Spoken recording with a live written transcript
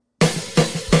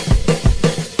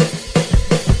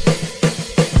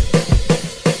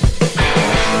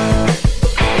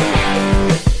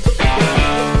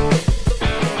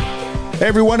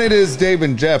everyone, it is Dave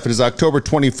and Jeff. It is October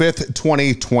 25th,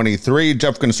 2023.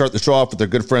 Jeff going to start the show off with their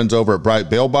good friends over at Bright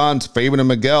Bail Bonds. Fabian and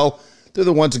Miguel, they're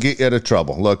the ones that get you out of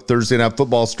trouble. Look, Thursday Night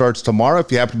Football starts tomorrow.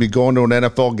 If you happen to be going to an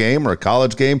NFL game or a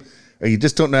college game, or you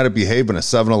just don't know how to behave in a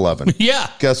 7-Eleven.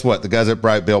 Yeah. Guess what? The guys at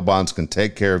Bright Bail Bonds can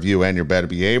take care of you and your bad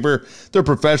behavior. They're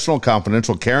professional,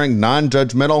 confidential, caring,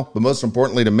 non-judgmental, but most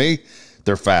importantly to me,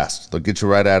 they're fast. They'll get you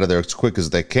right out of there as quick as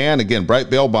they can. Again,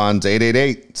 Bright Bail Bonds,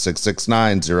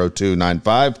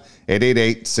 888-669-0295,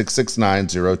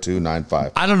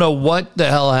 888-669-0295. I don't know what the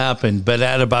hell happened, but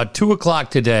at about 2 o'clock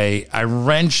today, I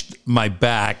wrenched my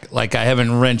back like I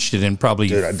haven't wrenched it in probably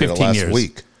 15 did it last years.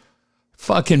 Week.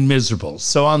 Fucking miserable.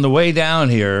 So on the way down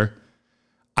here,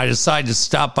 I decided to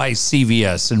stop by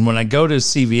CVS. And when I go to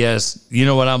CVS, you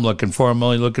know what I'm looking for? I'm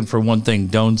only looking for one thing,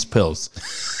 Doan's pills.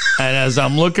 And as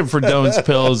I'm looking for Doan's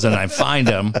pills and I find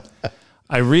them,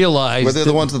 I realized... Were they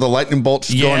the ones with the lightning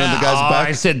bolts going in the guy's back?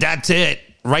 I said, that's it.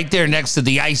 Right there next to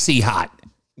the Icy Hot.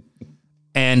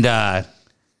 And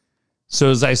so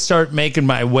as I start making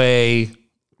my way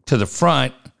to the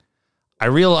front, I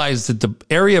realized that the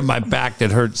area of my back that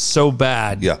hurts so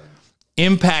bad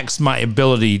impacts my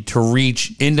ability to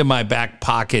reach into my back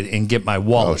pocket and get my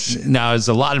wallet. Oh, shit. Now, as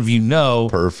a lot of you know...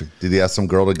 Perfect. Did you ask some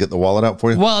girl to get the wallet out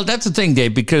for you? Well, that's the thing,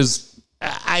 Dave, because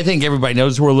I think everybody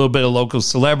knows we're a little bit of local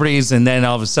celebrities, and then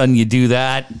all of a sudden you do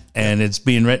that, and it's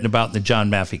being written about in the John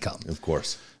Maffei column. Of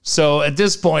course. So at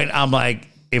this point, I'm like,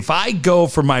 if I go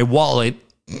for my wallet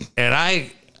and I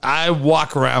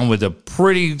walk around with a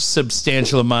pretty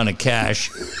substantial amount of cash,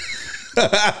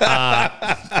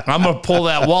 I'm going to pull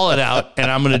that wallet out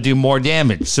and I'm going to do more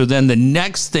damage. So then the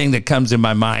next thing that comes in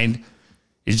my mind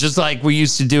is just like we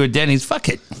used to do at Denny's. Fuck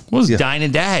it. We'll just dine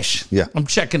and dash. Yeah. I'm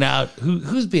checking out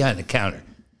who's behind the counter.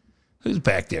 Who's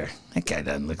back there? That guy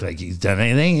doesn't look like he's done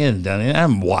anything. He hasn't done anything.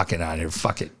 I'm walking out here.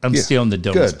 Fuck it. I'm stealing the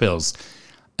Doan's pills.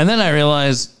 And then I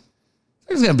realized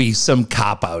there's going to be some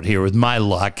cop out here with my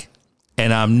luck.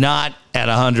 And I'm not at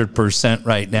 100%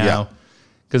 right now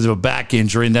because of a back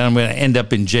injury. And then I'm going to end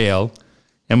up in jail.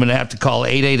 I'm going to have to call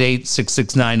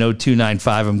 888-669-0295.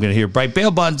 I'm going to hear Bright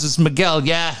Bail Bonds. This is Miguel.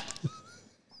 Yeah.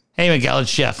 Hey, Miguel, it's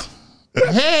Chef.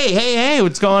 Hey,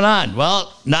 what's going on?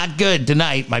 Well, not good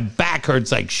tonight. My back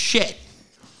hurts like shit.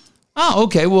 Oh,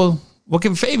 okay. Well, what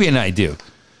can Fabian and I do?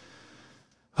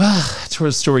 Well, that's where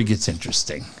the story gets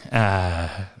interesting.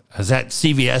 I was at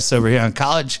CVS over here on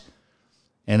College.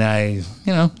 And I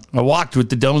walked with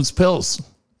the Doan's pills.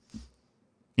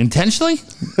 Intentionally?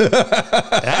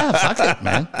 Yeah, fuck it,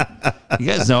 man. You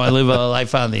guys know I live a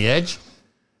life on the edge.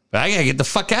 But I got to get the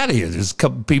fuck out of here. There's a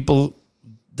couple people,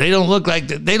 they look like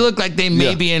they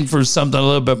may be in for something a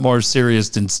little bit more serious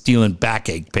than stealing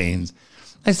backache pains.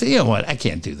 I said, you know what? I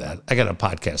can't do that. I got a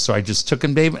podcast. So I just took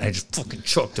him, Dave, and I just fucking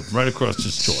choked him right across the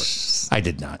store. I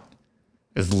did not.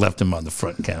 I just left him on the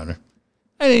front counter.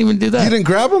 I didn't even do that. You didn't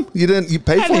grab him? You paid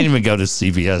for him? I didn't even go to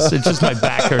CVS. It's just my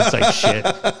back hurts like shit.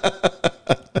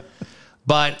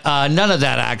 But none of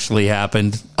that actually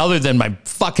happened, other than my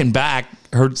fucking back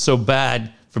hurt so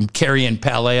bad from carrying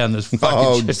Palais on this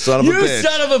fucking shit. Son of a bitch. You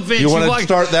son of a bitch. You want to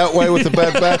start that way with the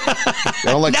bad back?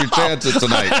 I don't like your chances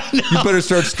tonight. No. You better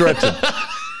start stretching.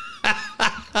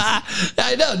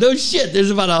 I know. No shit.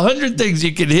 There's about 100 things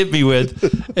you can hit me with,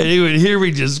 and you would hear me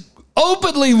just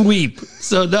openly weep.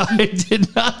 So no, I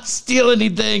did not steal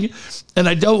anything, and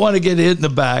I don't want to get hit in the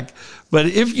back. But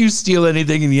if you steal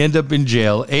anything and you end up in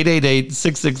jail,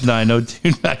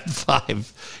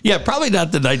 888-669-0295. Yeah, probably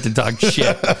not the night to talk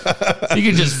shit. You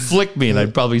could just flick me and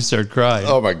I'd probably start crying.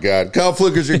 Oh, my God. Kyle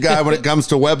Fluker's your guy when it comes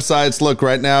to websites. Look,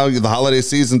 right now, the holiday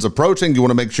season's approaching. You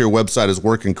want to make sure your website is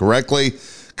working correctly.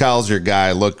 Kyle's your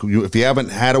guy. Look, if you haven't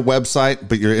had a website,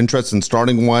 but you're interested in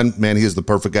starting one, man, he is the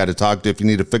perfect guy to talk to. If you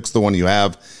need to fix the one you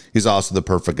have, he's also the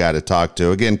perfect guy to talk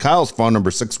to. Again, Kyle's phone number,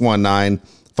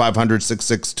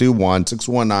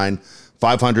 619-500-6621,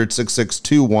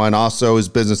 619-500-6621. Also, his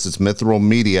business is Mithril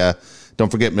Media. Don't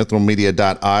forget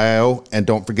mithrilmedia.io, and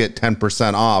don't forget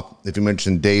 10% off if you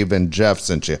mention Dave and Jeff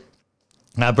sent you.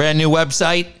 A brand new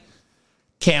website.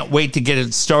 Can't wait to get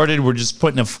it started. We're just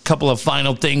putting a couple of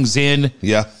final things in.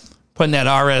 Yeah. Putting that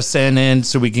RSN in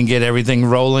so we can get everything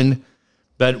rolling.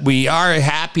 But we are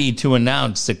happy to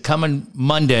announce that coming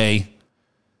Monday,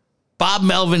 Bob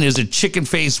Melvin is a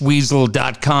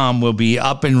chickenfaceweasel.com will be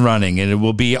up and running, and it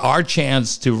will be our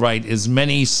chance to write as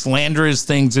many slanderous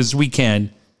things as we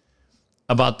can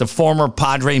about the former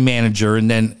Padre manager,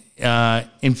 and then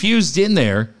infused in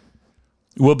there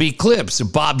will be clips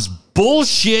of Bob's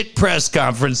bullshit press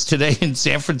conference today in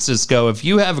San Francisco. If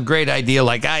you have a great idea,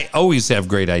 like I always have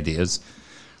great ideas,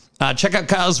 check out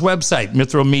Kyle's website,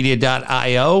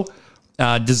 mithrilmedia.io.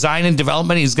 design and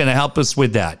development. He's going to help us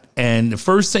with that. And the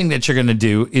first thing that you're going to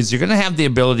do is you're going to have the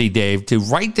ability, Dave, to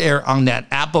right there on that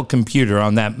Apple computer,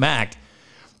 on that Mac,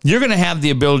 you're going to have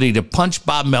the ability to punch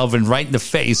Bob Melvin right in the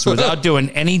face without doing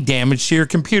any damage to your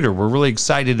computer. We're really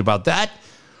excited about that.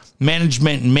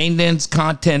 Management and maintenance,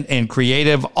 content and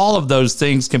creative, all of those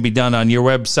things can be done on your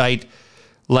website,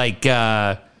 like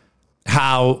how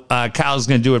Kyle's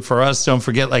going to do it for us. Don't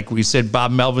forget, like we said, Bob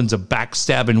Melvin's a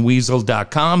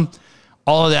backstabbingweasel.com.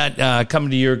 All of that coming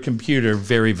to your computer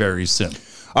very, very soon.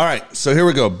 All right, so here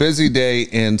we go. Busy day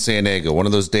in San Diego. One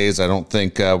of those days I don't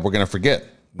think we're going to forget.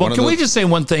 Well, can we just say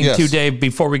one thing, too, Dave,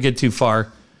 before we get too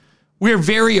far? We're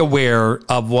very aware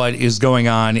of what is going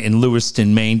on in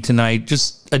Lewiston, Maine tonight.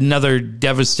 Just another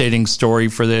devastating story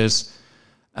for this.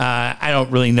 I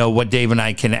don't really know what Dave and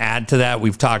I can add to that.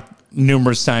 We've talked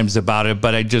numerous times about it,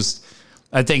 but I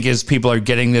think as people are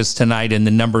getting this tonight and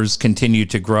the numbers continue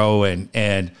to grow,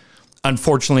 and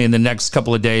unfortunately in the next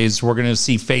couple of days, we're going to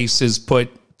see faces put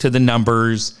to the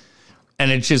numbers,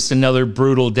 and it's just another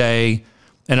brutal day.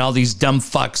 And all these dumb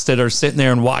fucks that are sitting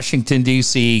there in Washington,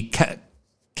 D.C.,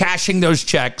 cashing those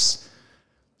checks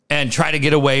and try to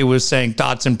get away with saying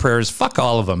thoughts and prayers. Fuck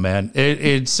all of them, man.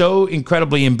 It's so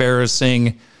incredibly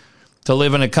embarrassing to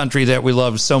live in a country that we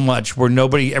love so much where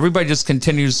everybody just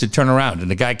continues to turn around,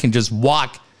 and the guy can just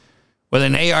walk with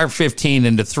an AR-15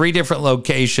 into 3 different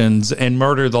locations and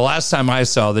murder. The last time I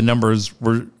saw, the numbers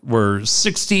were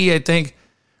 60, I think,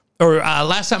 or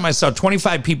last time I saw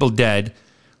 25 people dead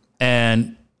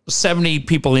and 70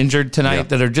 people injured tonight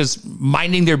that are just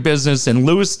minding their business in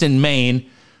Lewiston, Maine,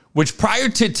 which prior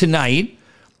to tonight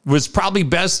was probably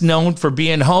best known for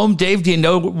being home. Dave, do you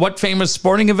know what famous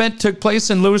sporting event took place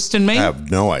in Lewiston, Maine? I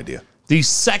have no idea. The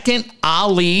second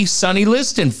Ali Sonny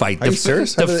Liston fight. Are you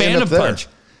serious? The Phantom Punch.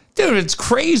 Dude, it's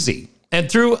crazy.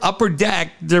 And through Upper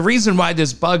Deck, the reason why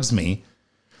this bugs me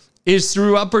is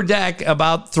through Upper Deck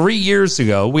about 3 years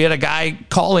ago, we had a guy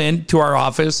call in to our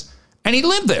office, and he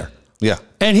lived there. Yeah.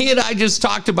 And he and I just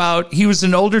talked about, he was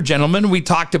an older gentleman. We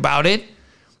talked about it.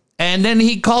 And then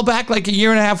he called back like a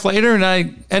year and a half later, and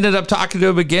I ended up talking to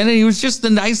him again, and he was just the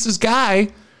nicest guy.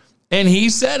 And he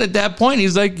said at that point,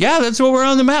 he's like, yeah, that's what we're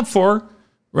on the map for.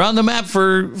 We're on the map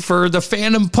for the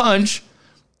Phantom Punch.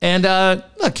 And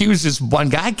look, he was just one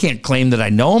guy. I can't claim that I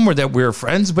know him or that we're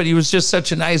friends, but he was just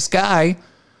such a nice guy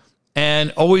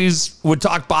and always would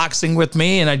talk boxing with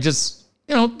me. And I just,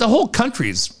 the whole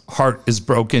country's heart is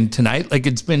broken tonight, like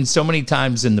it's been so many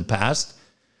times in the past.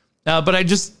 But I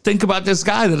just think about this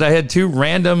guy that I had 2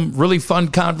 random, really fun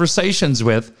conversations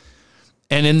with.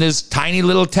 And in this tiny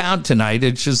little town tonight,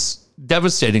 it's just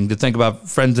devastating to think about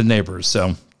friends and neighbors.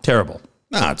 So terrible.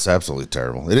 No, it's absolutely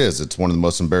terrible. It is. It's one of the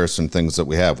most embarrassing things that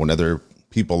we have when other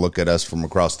people look at us from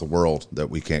across the world that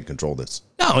we can't control this.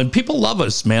 No, and people love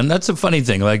us, man. That's a funny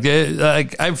thing. Like I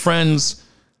have friends.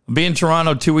 I'll be in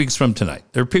Toronto 2 weeks from tonight.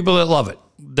 There are people that love it,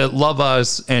 that love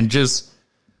us and just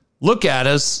look at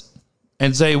us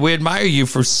and say, we admire you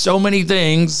for so many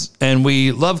things, and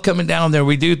we love coming down there.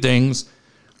 We do things,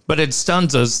 but it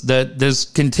stuns us that this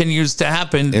continues to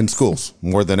happen. In schools,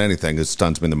 more than anything, it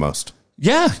stuns me the most.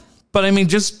 Yeah, but I mean,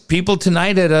 just people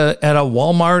tonight at a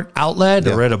Walmart outlet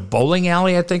or at a bowling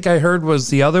alley, I think I heard was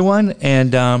the other one,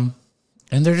 and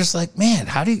they're just like, man,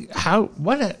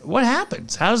 what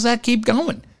happens? How does that keep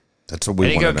going? That's what we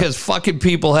want to know. Because fucking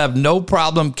people have no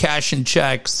problem cashing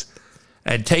checks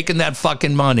and taking that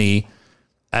fucking money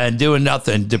and doing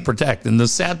nothing to protect. And the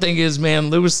sad thing is, man,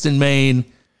 Lewiston, Maine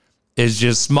is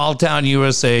just small town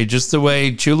USA, just the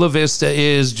way Chula Vista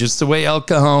is, just the way El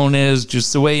Cajon is,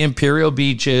 just the way Imperial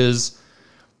Beach is.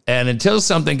 And until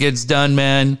something gets done,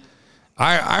 man,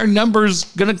 our number's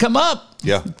going to come up.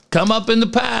 Yeah. Come up in the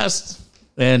past.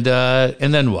 And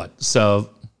then what? So,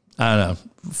 I don't know.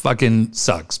 Fucking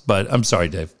sucks. But I'm sorry,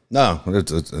 Dave. No,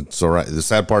 it's all right. The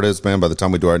sad part is, man, by the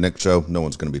time we do our next show, no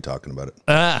one's going to be talking about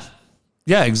it.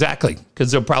 Yeah, exactly.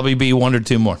 Because there'll probably be 1 or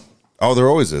 2 more. Oh, there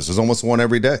always is. There's almost one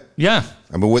every day. Yeah.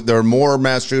 I mean, there are more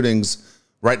mass shootings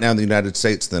right now in the United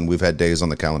States than we've had days on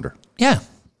the calendar. Yeah.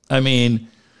 I mean,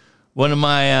 one of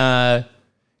my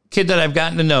kid that I've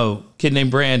gotten to know, kid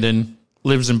named Brandon,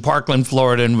 lives in Parkland,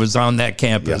 Florida, and was on that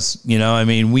campus. Yeah. I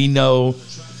mean, we know.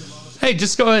 Hey,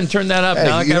 just go ahead and turn that up. Hey,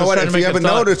 now. You know what? If you haven't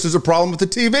noticed, there's a problem with the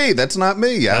TV. That's not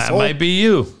me, asshole. That might be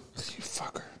you. You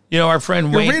fucker. Our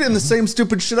friend Wayne. You're reading the same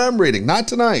stupid shit I'm reading. Not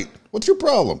tonight. What's your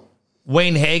problem?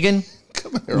 Wayne Hagen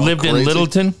lived in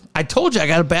Littleton. I told you I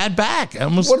got a bad back. I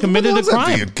almost committed a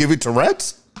crime. That give you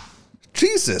Tourette's?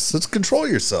 Jesus, let's control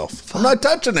yourself. I'm not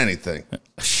touching anything.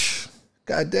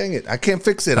 God dang it. I can't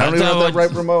fix it. I don't even have that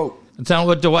right remote. That's not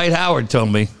what Dwight Howard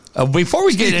told me. Before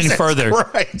we get any further,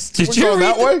 Christ. Did you read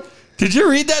that way? Did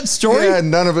you read that story? Yeah,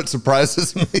 none of it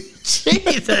surprises me.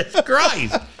 Jesus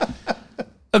Christ.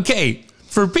 Okay,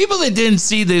 for people that didn't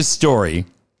see this story,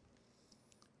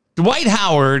 Dwight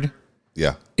Howard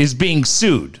is being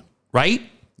sued, right?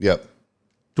 Yep.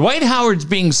 Dwight Howard's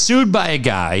being sued by a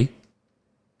guy.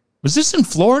 Was this in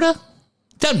Florida?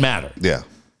 Doesn't matter. Yeah.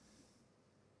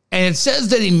 And it says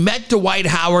that he met Dwight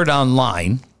Howard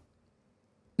online.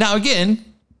 Now, again,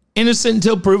 innocent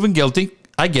until proven guilty.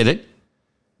 I get it.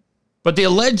 But the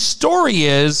alleged story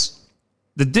is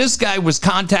that this guy was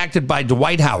contacted by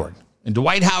Dwight Howard. And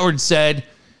Dwight Howard said,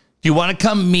 do you want to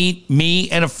come meet me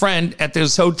and a friend at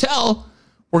this hotel?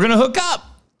 We're going to hook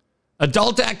up.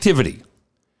 Adult activity.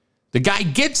 The guy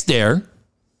gets there.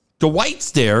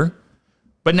 Dwight's there.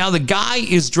 But now the guy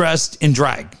is dressed in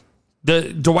drag.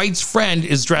 Dwight's friend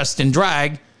is dressed in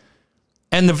drag.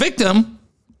 And the victim,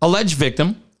 alleged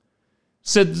victim,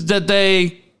 said that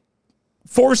they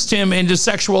forced him into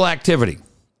sexual activity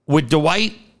with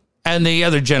Dwight and the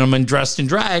other gentleman dressed in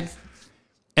drag.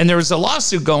 And there was a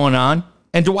lawsuit going on.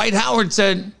 And Dwight Howard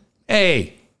said,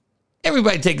 hey,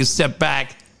 everybody take a step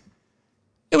back.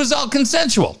 It was all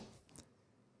consensual.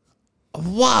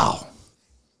 Wow.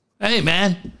 Hey,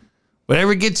 man,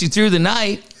 whatever gets you through the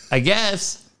night, I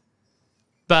guess.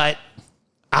 But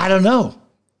I don't know.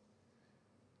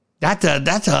 That's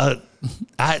a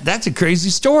crazy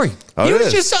story. Oh, he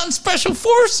was just on Special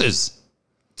Forces.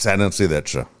 I didn't see that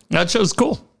show. That show's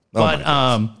cool. But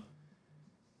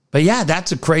yeah,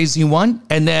 that's a crazy one.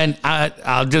 And then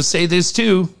I'll just say this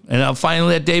too, and I'll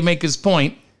finally let Dave make his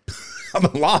point. I'm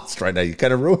lost right now. You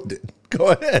kind of ruined it.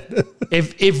 Go ahead.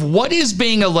 If what is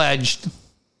being alleged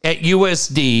at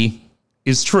USD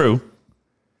is true,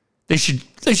 they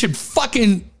should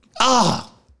fucking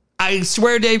I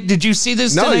swear, Dave, did you see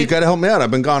this tonight? No, you got to help me out. I've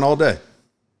been gone all day.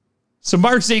 So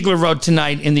Mark Ziegler wrote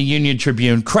tonight in the Union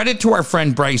Tribune, credit to our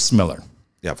friend Bryce Miller.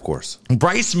 Yeah, of course.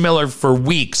 Bryce Miller for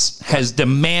weeks has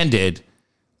demanded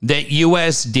that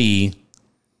USD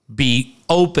be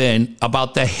open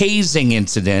about the hazing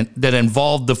incident that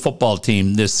involved the football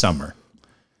team this summer.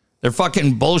 Their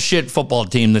fucking bullshit football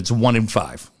team that's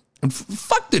 1-5. And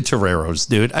fuck the Toreros,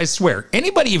 dude. I swear.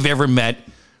 Anybody you've ever met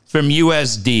from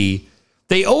USD,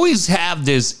 they always have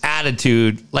this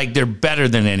attitude like they're better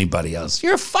than anybody else.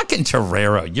 You're a fucking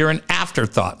Torero. You're an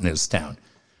afterthought in this town.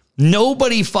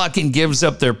 Nobody fucking gives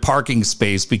up their parking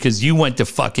space because you went to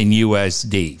fucking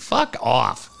USD. Fuck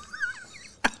off.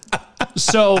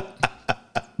 So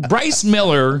Bryce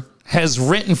Miller has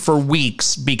written for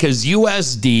weeks because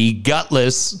USD,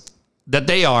 gutless that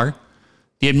they are,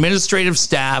 the administrative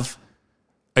staff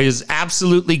is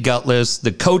absolutely gutless.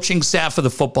 The coaching staff of the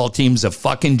football team's a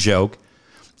fucking joke.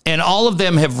 And all of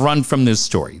them have run from this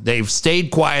story. They've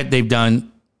stayed quiet. They've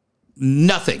done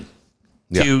nothing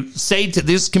to say to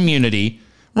this community.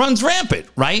 Runs rampant,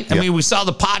 right? I mean, we saw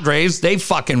the Padres. They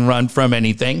fucking run from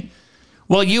anything.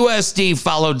 Well, USD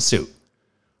followed suit.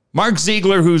 Mark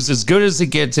Ziegler, who's as good as it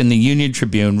gets in the Union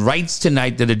Tribune, writes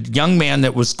tonight that a young man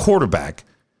that was quarterback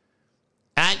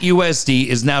at USD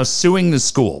is now suing the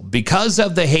school because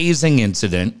of the hazing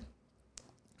incident.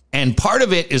 And part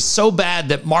of it is so bad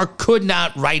that Mark could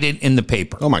not write it in the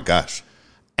paper. Oh, my gosh.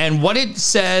 And what it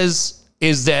says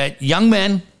is that young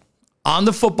men on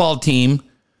the football team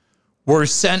were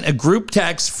sent a group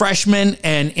text, freshmen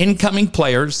and incoming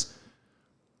players.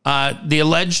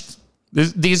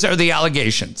 These are the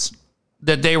allegations,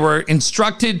 that they were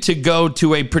instructed to go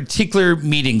to a particular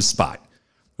meeting spot.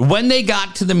 When they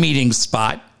got to the meeting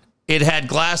spot, it had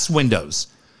glass windows.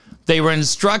 They were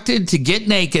instructed to get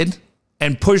naked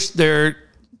and push their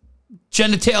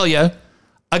genitalia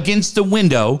against the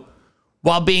window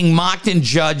while being mocked and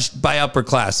judged by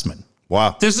upperclassmen.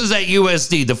 Wow. This is at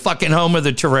USD, the fucking home of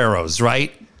the Toreros,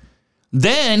 right?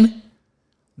 Then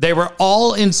they were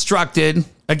all instructed.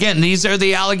 Again, these are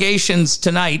the allegations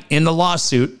tonight in the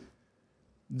lawsuit.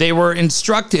 They were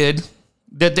instructed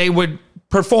that they would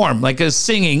perform like a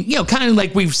singing, kind of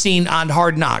like we've seen on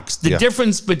Hard Knocks. The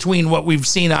difference between what we've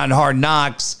seen on Hard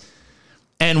Knocks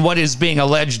and what is being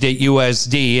alleged at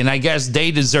USD, and I guess they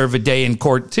deserve a day in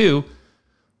court too,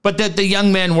 but that the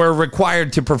young men were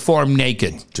required to perform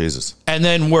naked. Jesus. And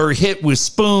then were hit with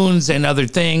spoons and other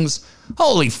things.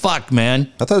 Holy fuck,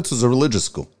 man. I thought this was a religious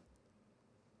school.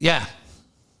 Yeah.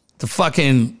 The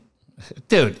fucking,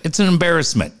 dude, it's an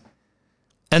embarrassment.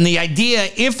 And the idea,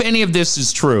 if any of this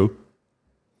is true,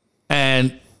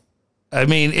 and I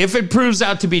mean, if it proves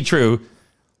out to be true,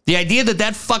 the idea that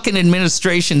that fucking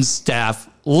administration staff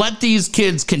let these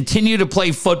kids continue to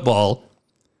play football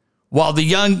while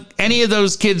any of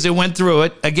those kids that went through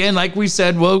it, again, like we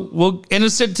said, we'll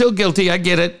innocent till guilty. I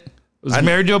get it. Was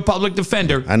married to a public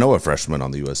defender. I know a freshman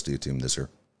on the USD team this year.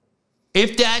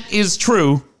 If that is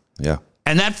true, yeah,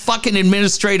 and that fucking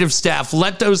administrative staff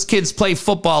let those kids play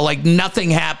football like nothing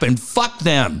happened, fuck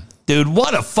them. Dude,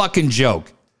 what a fucking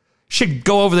joke. Should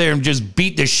go over there and just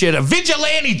beat the shit out of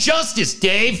vigilante justice,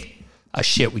 Dave. Oh,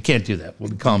 shit, we can't do that.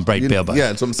 We'll be calling Bright Bail. Yeah,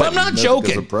 that's what I'm saying. But I'm not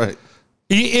joking.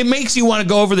 It makes you want to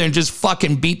go over there and just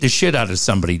fucking beat the shit out of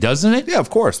somebody, doesn't it? Yeah, of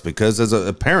course, because as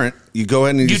a parent, you go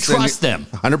in and you trust them.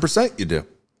 100% you do.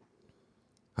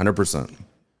 100%.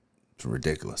 It's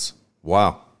ridiculous.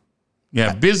 Wow.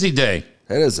 Yeah, busy day.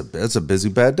 That's a busy,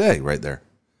 bad day right there.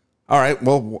 All right,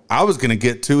 well, I was going to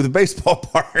get to the baseball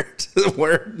part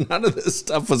where none of this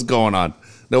stuff was going on.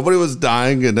 Nobody was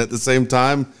dying, and at the same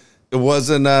time, it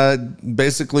wasn't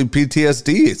basically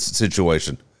PTSD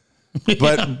situation.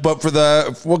 But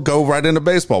we'll go right into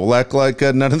baseball. We'll act like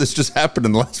none of this just happened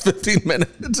in the last 15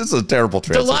 minutes. It's just a terrible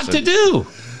transition. There's a lot to do.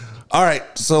 All right,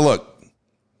 so look,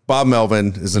 Bob Melvin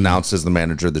is announced as the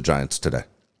manager of the Giants today.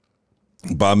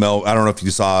 Bob Melvin, I don't know if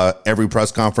you saw every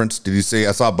press conference. Did you see?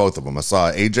 I saw both of them. I saw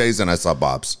A.J.'s and I saw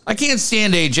Bob's. I can't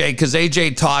stand A.J. because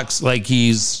A.J. talks like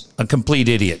he's a complete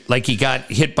idiot. Like he got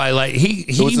hit by light.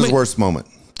 It was his worst moment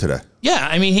today. Yeah,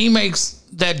 I mean, he makes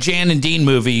that Jan and Dean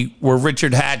movie where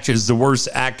Richard Hatch is the worst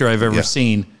actor I've ever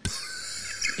seen.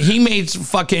 He made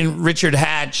fucking Richard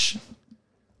Hatch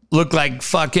look like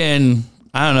fucking,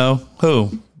 I don't know,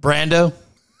 who? Brando?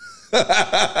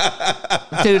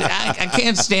 Dude, I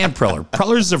can't stand Preller.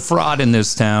 Preller's a fraud in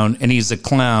this town, and he's a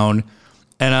clown.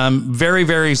 And I'm very,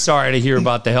 very sorry to hear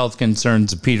about the health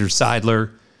concerns of Peter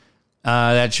Seidler.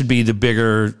 That should be the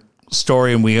bigger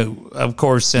story. And we, of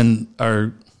course,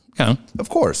 are, of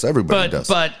course, everybody does.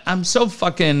 But I'm so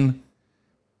fucking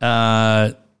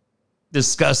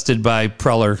disgusted by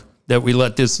Preller that we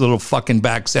let this little fucking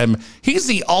backstab him. He's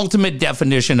the ultimate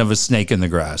definition of a snake in the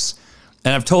grass.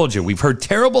 And I've told you, we've heard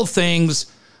terrible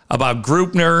things about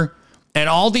Grupner and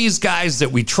all these guys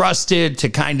that we trusted to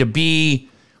kind of be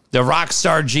the rock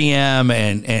star GM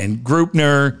and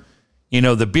Grupner,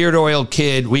 the beard oil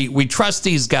kid. We trust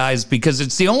these guys because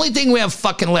it's the only thing we have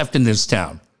fucking left in this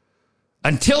town.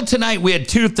 Until tonight, we had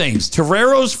two things: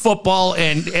 Torero's football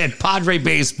and Padre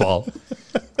baseball.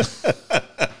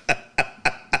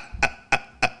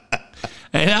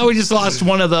 And now we just lost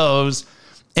one of those.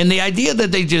 And the idea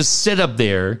that they just sit up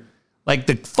there like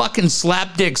the fucking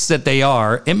slapdicks that they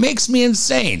are, it makes me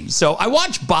insane. So I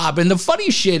watch Bob, and the funny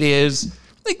shit is,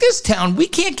 like, this town, we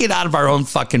can't get out of our own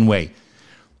fucking way.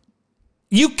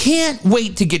 You can't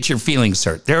wait to get your feelings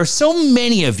hurt. There are so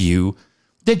many of you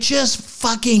that just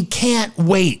fucking can't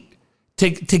wait to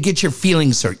get your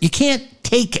feelings hurt. You can't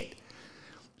take it.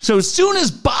 So as soon as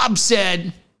Bob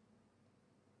said,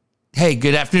 hey,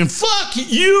 good afternoon, fuck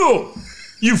you,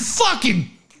 you fucking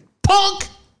punk.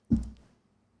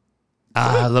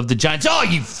 I love the Giants. Oh,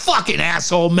 you fucking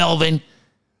asshole, Melvin.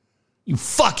 You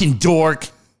fucking dork.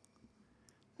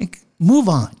 Like, move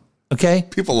on, okay?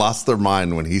 People lost their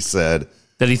mind when he said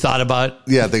that he thought about.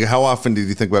 Yeah, how often did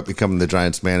you think about becoming the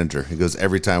Giants manager? He goes,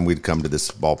 every time we'd come to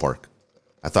this ballpark.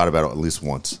 I thought about it at least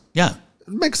once. Yeah.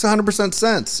 It makes 100%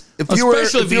 sense.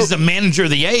 Especially if he's the manager of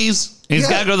the A's. He's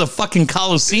got to go to the fucking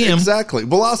Coliseum. Exactly.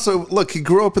 Well, also, look, he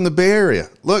grew up in the Bay Area.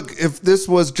 Look, if this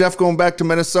was Jeff going back to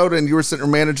Minnesota and you were sitting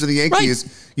there managing the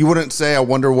Yankees, you wouldn't say, I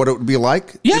wonder what it would be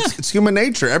like. Yeah. It's human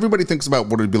nature. Everybody thinks about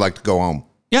what it would be like to go home.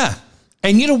 Yeah.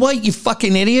 And you know what, you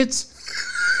fucking idiots?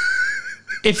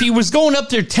 If he was going up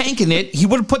there tanking it, he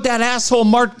would have put that asshole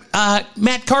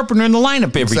Matt Carpenter in the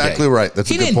lineup every day. Exactly right.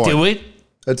 That's a good point. He didn't do it.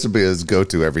 That should be his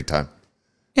go-to every time.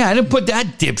 Yeah, I didn't put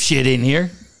that dipshit in here.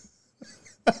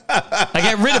 I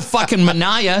got rid of fucking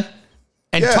Minaya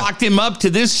and talked him up to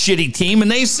this shitty team, and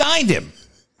they signed him.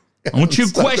 Don't you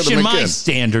question my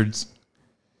standards,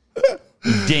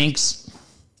 dinks.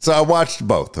 So I watched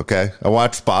both, okay? I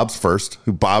watched Bob's first.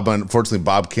 Unfortunately,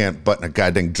 Bob can't button a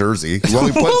goddamn jersey.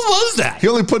 What was that? He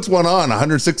only puts one on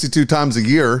 162 times a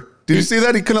year. Did you see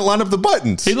that? He couldn't line up the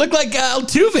buttons. He looked like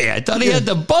Altuve. I thought he had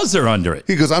the buzzer under it.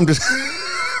 He goes, I'm just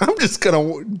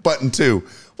going to button two.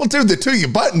 Well, dude, the two you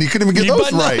buttoned, you couldn't even get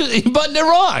those right. He buttoned it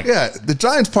wrong. Yeah, the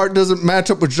Giants part doesn't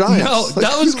match up with Giants. No,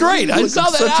 that was great. I saw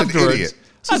that afterwards.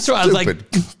 That's why I was like,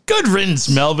 good riddance,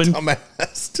 Melvin.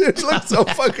 Dumbass, dude. You look so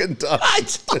fucking dumb.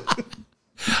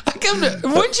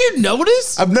 Wouldn't you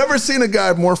notice? I've never seen a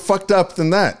guy more fucked up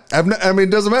than that. It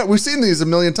doesn't matter. We've seen these a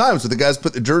million times where the guys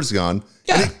put the jersey on,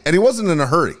 and he wasn't in a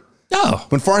hurry. No.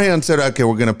 When Farhan said, okay,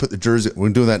 we're going to put the jersey, we're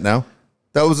doing that now?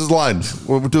 That was his line.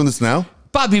 We're doing this now?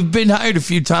 Bob, you've been hired a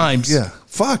few times. Yeah.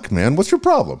 Fuck, man. What's your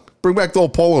problem? Bring back the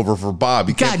old pullover for Bob.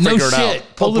 He can't figure it out.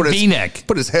 Pull the V-neck.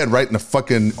 Put his head right in the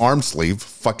fucking arm sleeve.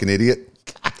 Fucking idiot.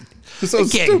 You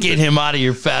can't get him out of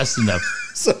here fast enough.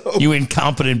 You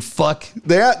incompetent fuck.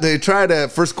 They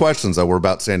tried first questions that were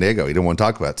about San Diego. He didn't want to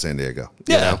talk about San Diego.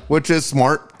 Yeah. Which is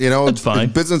smart. That's fine.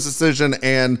 Business decision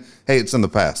and, hey, it's in the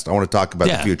past. I want to talk about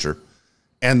the future.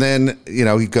 And then,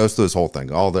 he goes through this whole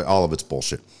thing. All of it's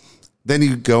bullshit. Then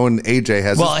you go and AJ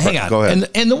has... Well, hang on. Go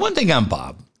ahead. And the one thing on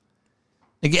Bob,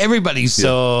 like everybody's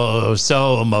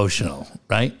so emotional,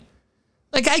 right?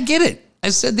 Like, I get it. I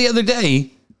said the other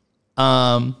day,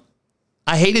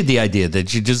 I hated the idea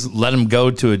that you just let him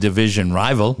go to a division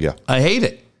rival. Yeah. I hate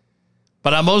it.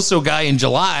 But I'm also a guy in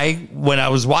July when I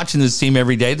was watching this team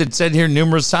every day that said here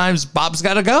numerous times, Bob's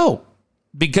got to go.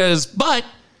 But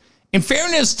in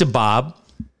fairness to Bob,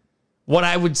 what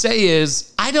I would say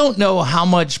is I don't know how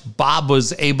much Bob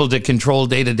was able to control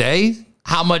day to day,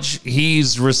 how much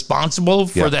he's responsible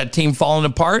for that team falling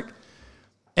apart,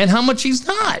 and how much he's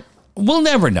not. We'll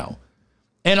never know.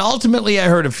 And ultimately, I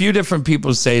heard a few different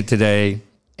people say it today,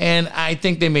 and I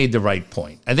think they made the right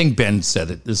point. I think Ben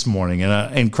said it this morning,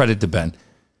 and credit to Ben.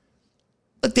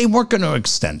 But they weren't going to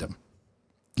extend him.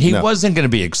 He wasn't going to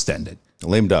be extended.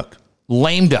 Lame duck.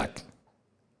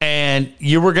 And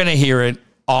you were going to hear it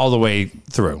all the way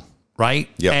through, right?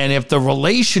 Yep. And if the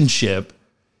relationship,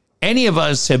 any of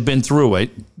us have been through it,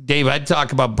 Dave, I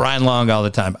talk about Brian Long all the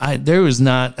time. There was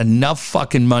not enough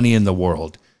fucking money in the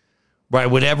world where I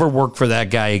would ever work for that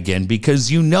guy again because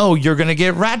you're going to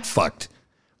get rat fucked.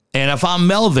 And if I'm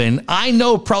Melvin, I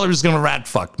know Preller's going to rat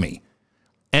fuck me.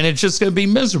 And it's just going to be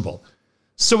miserable.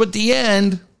 So at the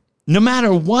end, no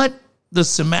matter what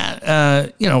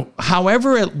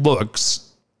however it looks,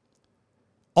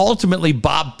 ultimately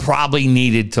Bob probably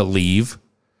needed to leave.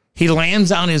 He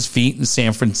lands on his feet in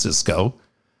San Francisco.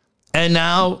 And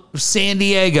now San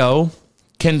Diego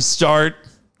can start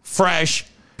fresh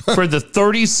for the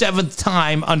 37th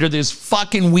time under this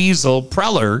fucking weasel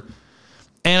Preller.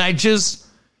 And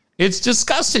it's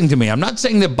disgusting to me. I'm not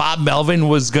saying that Bob Melvin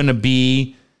was going to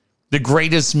be the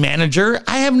greatest manager.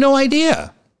 I have no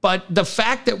idea. But the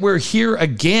fact that we're here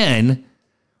again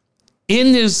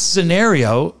in this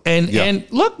scenario, and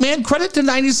look, man, credit to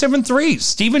 97.3.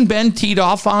 Stephen Ben teed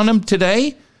off on him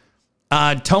today.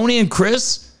 Tony and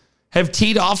Chris have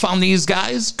teed off on these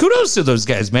guys. Kudos to those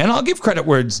guys, man. I'll give credit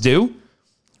where it's due.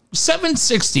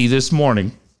 7:60 this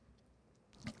morning,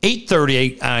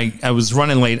 8:30. I was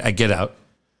running late. I get out.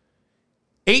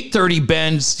 8:30.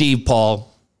 Ben, Steve, Paul.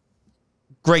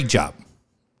 Great job,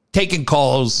 taking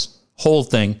calls, whole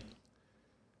thing.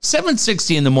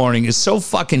 7:60 in the morning is so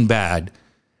fucking bad.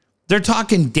 They're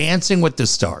talking Dancing with the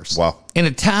Stars. Wow. In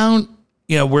a town,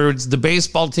 where it's the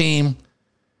baseball team.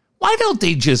 Why don't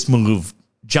they just move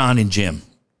John and Jim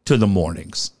to the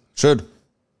mornings? Should.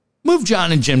 Move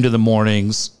John and Jim to the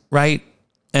mornings, right?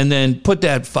 And then put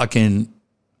that fucking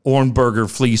Ornberger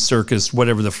Flea Circus,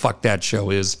 whatever the fuck that show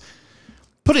is.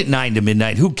 Put it 9 to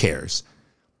midnight. Who cares?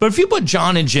 But if you put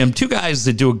John and Jim, two guys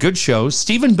that do a good show,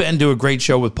 Steve and Ben do a great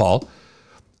show with Paul,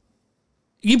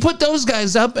 you put those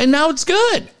guys up, and now it's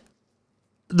good.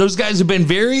 Those guys have been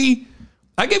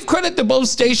I give credit to both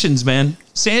stations, man.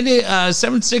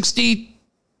 760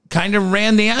 kind of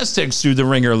ran the Aztecs through the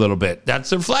ringer a little bit. That's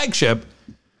their flagship.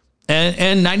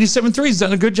 And 97.3 has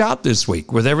done a good job this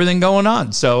week with everything going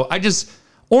on. So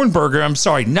Ornberger, I'm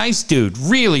sorry, nice dude.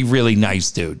 Really, really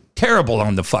nice dude. Terrible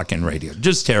on the fucking radio.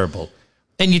 Just terrible.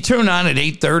 And you turn on at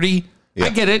 8:30. Yeah. I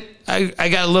get it. I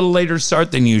got a little later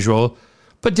start than usual.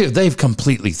 But, dude, they've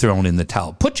completely thrown in the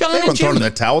towel. Put John and Jim. They haven't thrown in the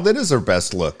towel. That is their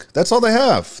best look. That's all they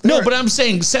have. No, but I'm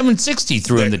saying 760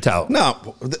 threw in the towel.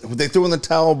 No, they threw in the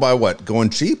towel by what?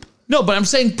 Going cheap? No, but I'm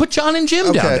saying put John and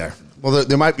Jim down there. Well,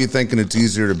 they might be thinking it's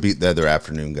easier to beat the other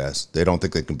afternoon guys. They don't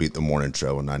think they can beat the morning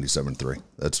show in 97.3.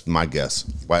 That's my guess.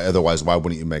 Otherwise, why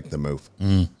wouldn't you make the move?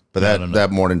 But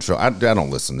that morning show, I don't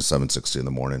listen to 760 in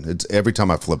the morning. It's every time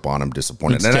I flip on, I'm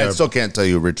disappointed. It's and terrible. I still can't tell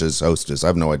you who Rich's host is. I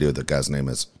have no idea what the guy's name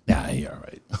is. Nah, you're all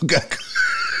right. Okay.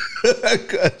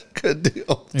 Good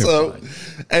deal. You're fine.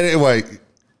 Anyway,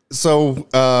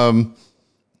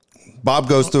 Bob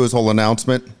goes through his whole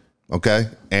announcement, okay?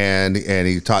 And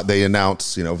they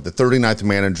announce, the 39th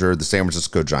manager of the San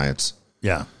Francisco Giants.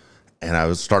 Yeah. And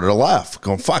I started to laugh,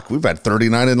 going, fuck, we've had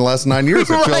 39 in the last 9 years. It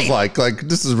feels Right. like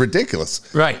this is ridiculous.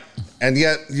 Right. And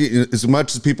yet, as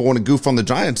much as people want to goof on the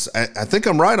Giants, I think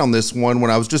I'm right on this one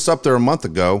when I was just up there a month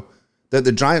ago, that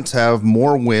the Giants have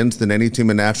more wins than any team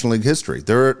in National League history.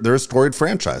 They're a storied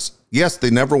franchise. Yes, they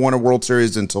never won a World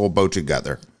Series until Bochy got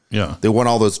there. Yeah. They won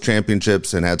all those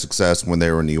championships and had success when they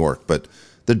were in New York. But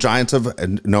the Giants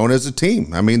have known as a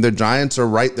team. I mean, the Giants are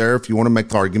right there if you want to make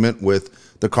the argument with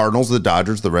the Cardinals, the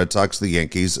Dodgers, the Red Sox, the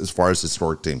Yankees, as far as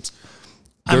historic teams.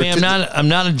 I mean, I'm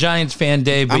not a Giants fan,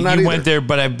 Dave, but you went there,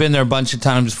 but I've been there a bunch of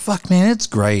times. Fuck, man, it's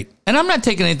great. And I'm not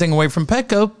taking anything away from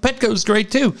Petco. Petco's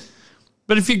great, too.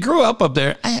 But if you grew up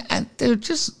there, dude,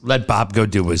 just let Bob go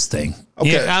do his thing.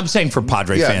 Okay. Yeah, I'm saying for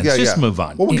Padre fans, just move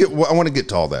on. Well, I want to get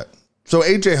to all that. So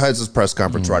A.J. has his press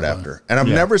conference right after. And I've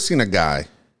never seen a guy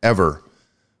ever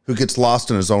who gets lost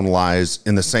in his own lies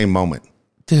in the same moment.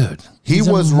 Dude, he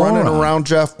was running around,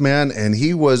 Jeff, man, and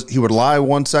he would lie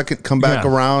 1 second, come back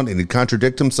around, and he'd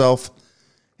contradict himself.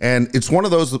 And it's one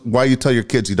of those why you tell your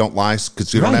kids you don't lie,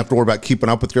 because you don't have to worry about keeping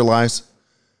up with your lies.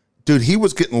 Dude, he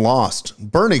was getting lost.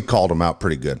 Bernie called him out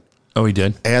pretty good. Oh, he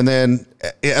did? And then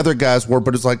other guys were,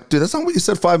 but it's like, dude, that's not what you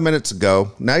said 5 minutes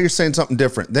ago. Now you're saying something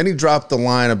different. Then he dropped the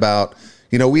line about,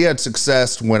 we had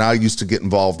success when I used to get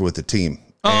involved with the team.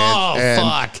 And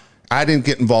fuck. I didn't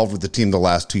get involved with the team the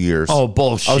last 2 years. Oh,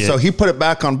 bullshit. Oh, so he put it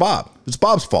back on Bob. It's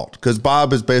Bob's fault because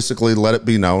Bob has basically let it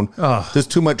be known. There's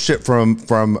too much shit from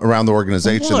around the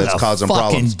organization that's causing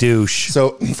problems. Fucking douche.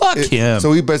 So fuck him.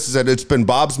 So he basically said it's been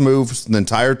Bob's moves the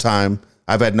entire time.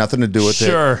 I've had nothing to do with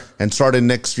it. And starting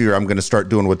next year, I'm going to start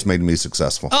doing what's made me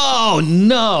successful. Oh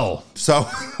no. So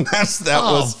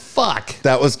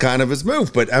that was kind of his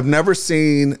move. But I've never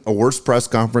seen a worse press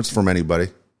conference from anybody.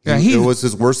 Yeah, it was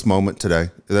his worst moment today.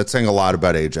 That's saying a lot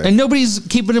about AJ. And nobody's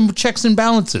keeping him checks and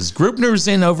balances. Grupner's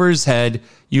in over his head.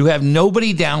 You have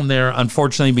nobody down there,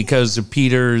 unfortunately, because of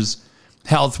Peter's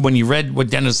health. When you read what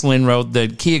Dennis Lynn wrote, the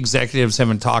key executives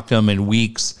haven't talked to him in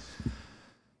weeks.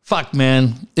 Fuck,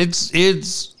 man. It's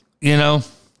as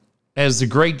the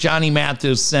great Johnny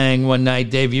Mathis sang one night,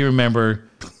 Dave, you remember,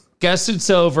 guess it's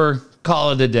over,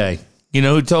 call it a day. You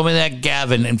know who told me that?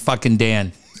 Gavin and fucking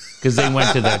Dan. Because they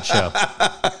went to that show.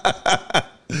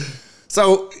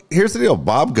 So here's the deal.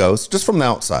 Bob goes, just from the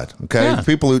outside, okay? Yeah.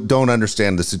 People who don't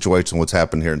understand the situation, what's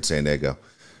happened here in San Diego.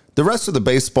 The rest of the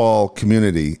baseball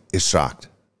community is shocked.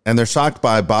 And they're shocked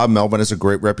by Bob Melvin has a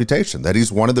great reputation, that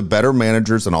he's one of the better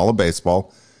managers in all of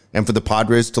baseball. And for the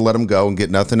Padres to let him go and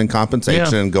get nothing in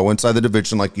compensation and go inside the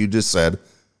division like you just said,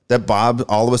 that Bob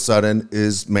all of a sudden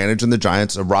is managing the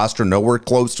Giants, a roster nowhere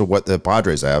close to what the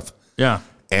Padres have. Yeah.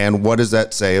 And what does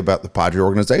that say about the Padre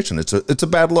organization? It's a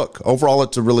bad look. Overall,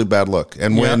 it's a really bad look.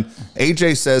 And when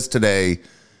AJ says today,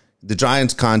 the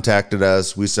Giants contacted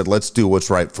us, we said, let's do what's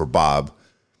right for Bob.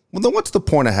 Well, then what's the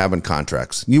point of having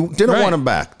contracts? You didn't want him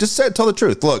back. Just tell the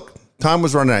truth. Look, time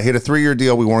was running out. He had a 3-year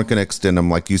deal. We weren't going to extend him,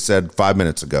 like you said 5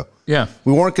 minutes ago. Yeah.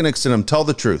 We weren't going to extend him. Tell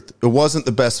the truth. It wasn't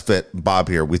the best fit, Bob,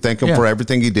 here. We thank him for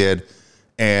everything he did.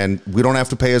 And we don't have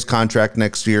to pay his contract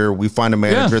next year. We find a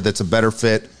manager that's a better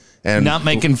fit. And not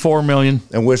making $4 million.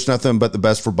 And wish nothing but the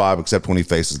best for Bob, except when he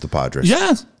faces the Padres.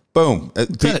 Yes. Boom.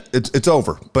 It's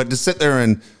over. But to sit there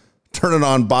and turn it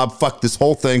on, Bob fucked this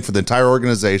whole thing for the entire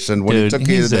organization when he took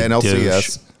you to the NLCS.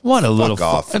 Douche. What a little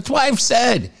off. That's why I've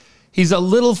said he's a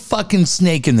little fucking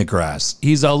snake in the grass.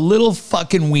 He's a little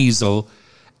fucking weasel.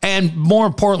 And more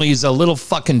importantly, he's a little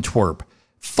fucking twerp.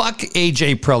 Fuck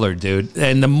A.J. Preller, dude.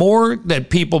 And the more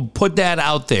that people put that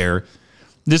out there,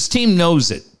 this team knows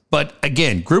it. But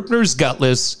again, Grupner's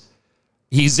gutless.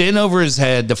 He's in over his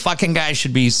head. The fucking guy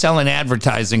should be selling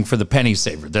advertising for the penny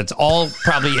saver. That's all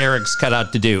probably Eric's cut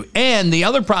out to do. And the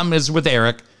other problem is with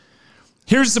Eric.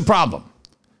 Here's the problem.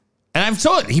 And I've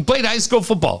told it. He played high school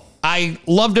football. I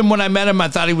loved him when I met him. I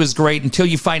thought he was great until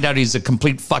you find out he's a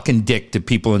complete fucking dick to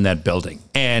people in that building.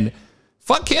 And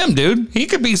fuck him, dude. He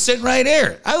could be sitting right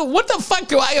here. What the fuck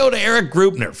do I owe to Eric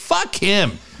Grupner? Fuck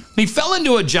him. He fell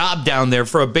into a job down there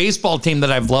for a baseball team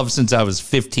that I've loved since I was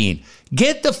 15.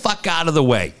 Get the fuck out of the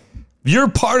way. You're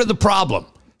part of the problem.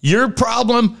 Your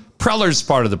problem, Preller's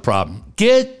part of the problem.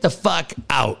 Get the fuck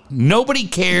out. Nobody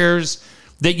cares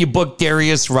that you booked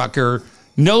Darius Rucker.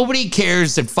 Nobody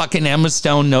cares that fucking Emma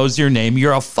Stone knows your name.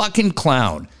 You're a fucking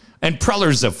clown. And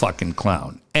Preller's a fucking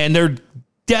clown. And they're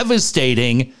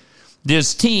devastating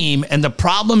this team. And the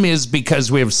problem is because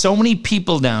we have so many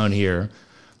people down here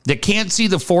that can't see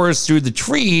the forest through the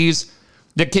trees,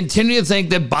 that continue to think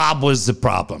that Bob was the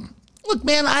problem. Look,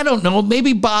 man, I don't know.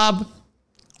 Maybe Bob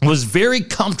was very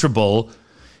comfortable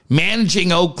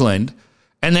managing Oakland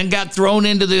and then got thrown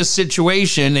into this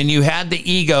situation, and you had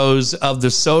the egos of the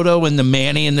Soto and the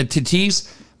Manny and the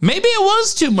Tatis. Maybe it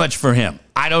was too much for him.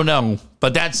 I don't know,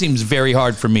 but that seems very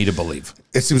hard for me to believe.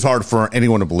 It seems hard for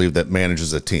anyone to believe that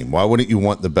manages a team. Why wouldn't you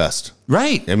want the best?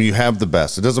 Right. I mean, you have the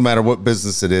best. It doesn't matter what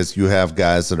business it is. You have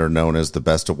guys that are known as the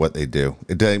best at what they do.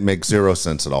 It makes zero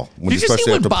sense at all. Did you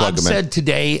see what Bob said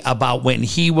today about when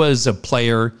he was a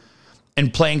player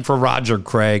and playing for Roger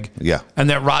Craig? Yeah. And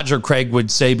that Roger Craig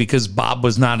would say, because Bob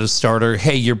was not a starter,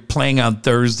 hey, you're playing on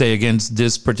Thursday against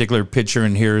this particular pitcher,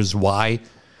 and here's why.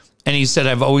 And he said,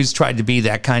 I've always tried to be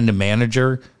that kind of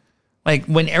manager. Like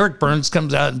when Eric Burns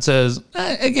comes out and says,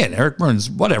 again, Eric Burns,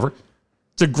 whatever.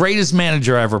 It's the greatest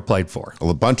manager I ever played for.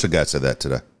 Well, a bunch of guys said that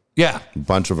today. Yeah. A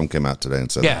bunch of them came out today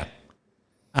and said that.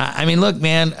 I mean, look,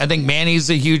 man, I think Manny's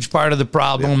a huge part of the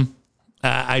problem.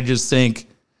 Yeah. I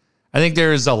think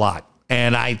there is a lot.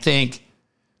 And I think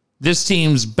this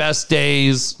team's best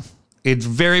days, it's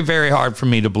very, very hard for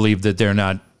me to believe that they're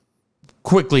not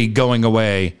quickly going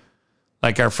away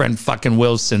like our friend fucking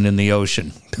Wilson in the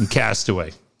ocean and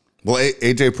Castaway. Well,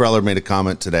 A.J. Preller made a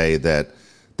comment today that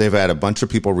they've had a bunch of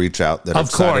people reach out that are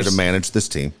excited to manage this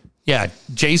team. Yeah,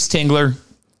 Jace Tingler,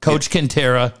 Coach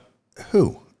Quintera.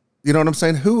 Who? You know what I'm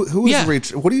saying? Who is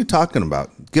reach? What are you talking about?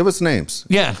 Give us names.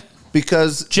 Yeah.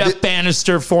 Because Jeff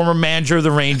Bannister, former manager of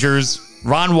the Rangers.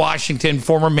 Ron Washington,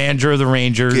 former manager of the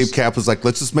Rangers. Gabe Kapp was like,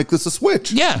 let's just make this a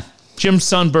switch. Yeah. Jim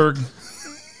Sundberg.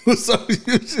 So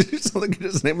you sound like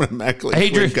you're just naming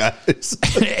immaculate guys.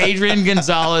 Adrian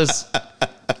Gonzalez.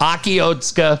 Aki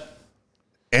Otska.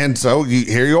 And so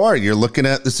here you are. You're looking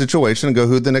at the situation and go,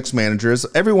 who the next manager is.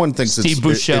 Everyone thinks it's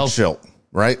Schilt,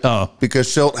 right? Oh. Because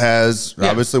Schilt has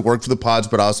obviously worked for the Pods,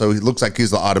 but also he looks like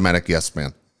he's the automatic yes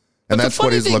man. And that's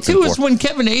what he's looking for. The funny thing, too, is when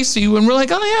Kevin Acee, when we're like,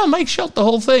 oh, yeah, Mike Schilt, the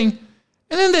whole thing.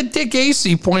 And then that Dick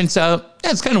Acee points out,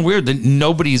 it's kind of weird that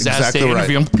nobody's asked to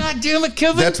interview him. God damn it,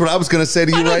 Kevin. That's what I was going to say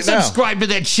to you right now. I don't subscribe to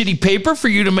that shitty paper for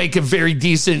you to make a very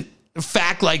decent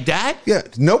fact like that. Yeah,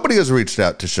 nobody has reached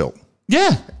out to Schilt.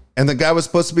 Yeah. And the guy was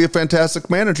supposed to be a fantastic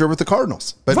manager with the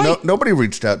Cardinals. But nobody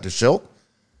reached out to Schilt.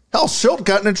 Hell, Schilt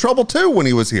got in trouble, too, when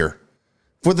he was here.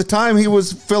 For the time he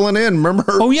was filling in,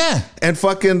 remember? Oh, yeah. And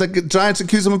fucking the Giants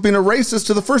accused him of being a racist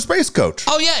to the first base coach.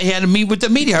 Oh, yeah. He had to meet with the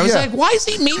media. I was like, why is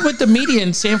he meeting with the media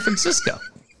in San Francisco?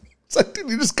 It's like, dude,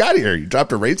 you just got here. You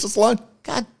dropped a racist line?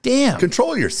 God damn.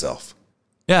 Control yourself.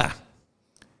 Yeah.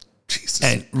 Jesus.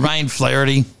 And Ryan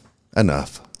Flaherty.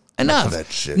 Enough of that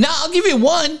shit. Now, I'll give you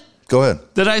one. Go ahead.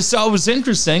 That I saw was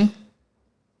interesting.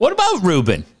 What about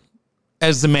Ruben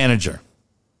as the manager?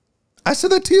 I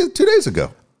said that to you 2 days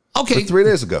ago. Okay. Or 3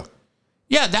 days ago.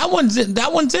 Yeah, that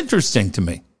one's interesting to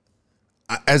me.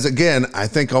 As again, I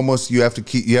think almost you have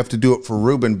to do it for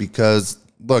Ruben because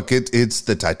look, it's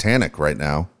the Titanic right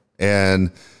now.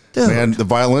 And man, the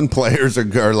violin players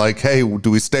are like, hey,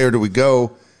 do we stay or do we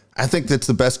go? I think that's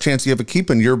the best chance you have of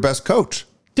keeping your best coach.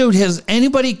 Dude, has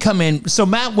anybody come in? So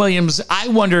Matt Williams, I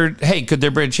wondered, hey, could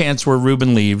there be a chance where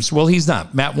Ruben leaves? Well, he's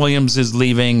not. Matt Williams is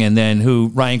leaving, and then who?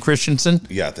 Ryan Christensen?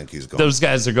 Yeah, I think he's going. Those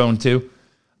guys are going too.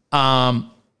 I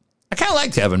kind of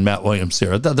liked having Matt Williams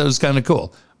here. I thought that was kind of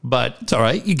cool. But it's all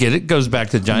right. You get it. Goes back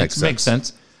to the Giants. Makes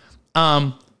sense.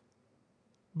 But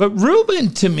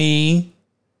Ruben, to me,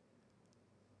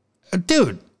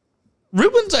 dude,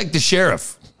 Ruben's like the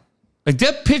sheriff. Like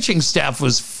that pitching staff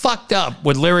was fucked up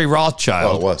with Larry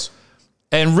Rothschild. Oh, it was.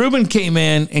 And Ruben came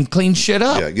in and cleaned shit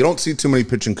up. Yeah, you don't see too many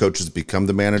pitching coaches become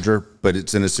the manager, but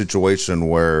it's in a situation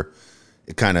where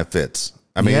it kind of fits.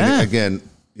 I mean, again,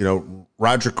 you know,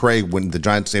 Roger Craig, when the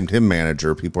Giants named him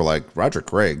manager, people were like, Roger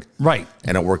Craig. Right.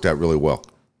 And it worked out really well.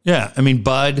 Yeah. I mean,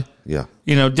 Bud. Yeah.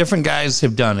 You know, different guys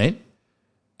have done it,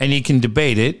 and you can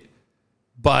debate it.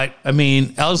 But, I mean,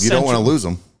 you don't want to lose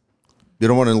them. You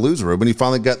don't want to lose Ruben. He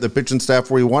finally got the pitching staff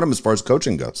where you want him as far as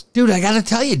coaching goes. Dude, I got to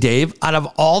tell you, Dave, out of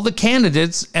all the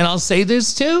candidates, and I'll say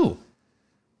this too,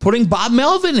 putting Bob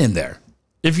Melvin in there.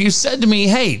 If you said to me,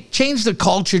 hey, change the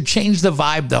culture, change the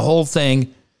vibe, the whole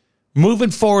thing,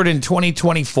 moving forward in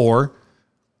 2024,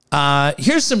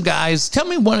 here's some guys. Tell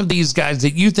me one of these guys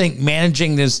that you think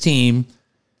managing this team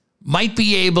might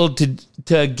be able to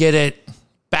get it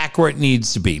back where it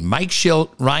needs to be. Mike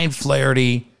Schilt, Ryan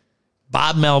Flaherty,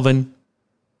 Bob Melvin,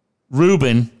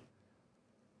 Ruben,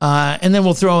 and then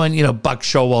we'll throw in, you know, Buck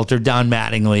Showalter, Don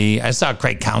Mattingly. I saw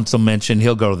Craig Counsell mention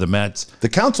he'll go to the Mets. The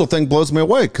Counsell thing blows me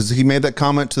away because he made that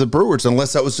comment to the Brewers,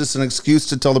 unless that was just an excuse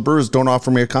to tell the Brewers, don't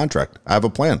offer me a contract. I have a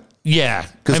plan. Yeah.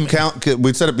 Because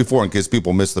we've said it before in case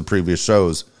people missed the previous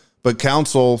shows, but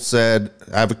Counsell said,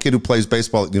 I have a kid who plays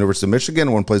baseball at the University of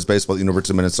Michigan, one plays baseball at the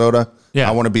University of Minnesota. Yeah.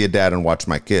 I want to be a dad and watch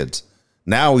my kids.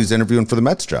 Now he's interviewing for the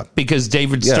Mets job. Because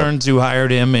David Stearns, who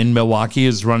hired him in Milwaukee,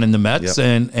 is running the Mets.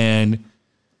 Yep.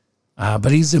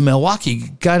 But he's a Milwaukee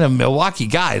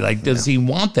guy. Like, does he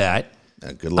want that?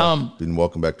 Yeah, good luck. And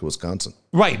welcome back to Wisconsin.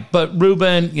 Right. But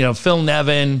Ruben, you know, Phil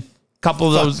Nevin, couple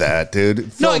of those. That,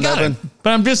 dude. Phil Nevin.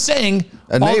 But I'm just saying.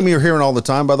 A name you're hearing all the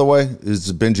time, by the way,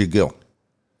 is Benji Gill.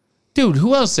 Dude,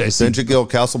 who else did I see? Benji Gill,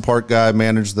 Castle Park guy,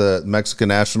 managed the Mexican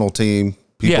national team.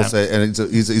 People say, and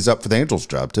he's up for the Angels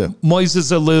job too.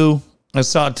 Moises Alou, I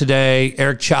saw it today.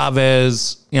 Eric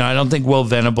Chavez. You know, I don't think Will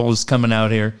Venable is coming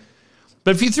out here.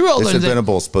 But if you threw all they those... said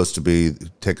Venable's supposed to be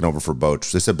taking over for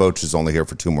Boch. They said Boch is only here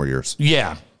for 2 more years.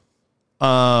 Yeah.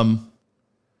 But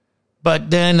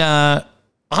then,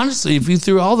 honestly, if you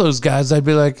threw all those guys, I'd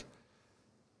be like,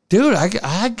 dude, I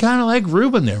kind of like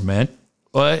Ruben there, man.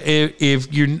 But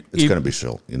if you're... It's going to be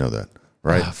Schilt. You know that,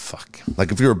 right? Oh, fuck.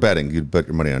 Like, if you were betting, you'd bet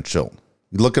your money on Schilt.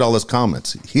 You look at all his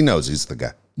comments. He knows he's the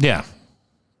guy. Yeah.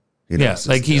 He knows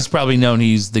like he's probably known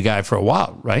he's the guy for a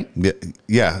while, right?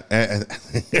 Yeah.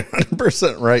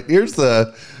 100% right. Here's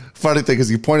the funny thing, because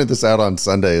you pointed this out on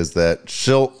Sunday, is that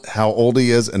Schilt, how old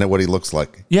he is and what he looks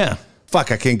like. Yeah.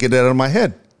 Fuck, I can't get that out of my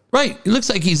head. Right. He looks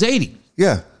like he's 80.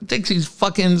 Yeah. He thinks he's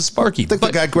fucking Sparky. I think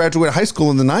the guy graduated high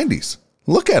school in the 90s.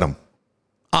 Look at him.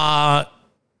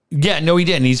 Yeah, no, he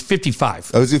didn't. He's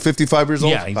 55. Oh, is he 55 years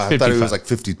old? Yeah, he's 55. I thought he was like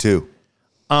 52.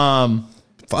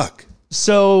 Fuck.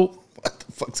 So... What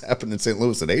the fuck's happened in St.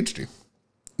 Louis that aged you?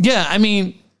 Yeah, I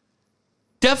mean,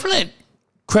 definite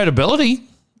credibility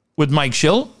with Mike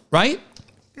Schilt, right?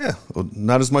 Yeah, well,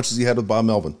 not as much as he had with Bob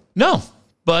Melvin. No,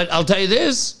 but I'll tell you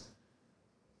this.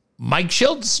 Mike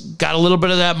Schilt's got a little bit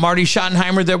of that Marty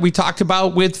Schottenheimer that we talked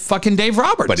about with fucking Dave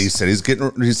Roberts. But he said he's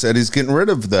getting rid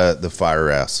of the fire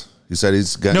ass. He said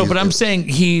he's got... No, but I'm saying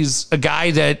he's a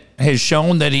guy that has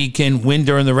shown that he can win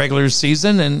during the regular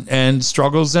season and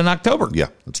struggles in October. Yeah,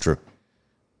 that's true.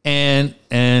 And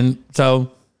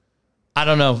so, I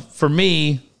don't know. For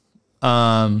me,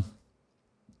 I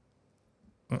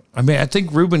mean, I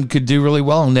think Ruben could do really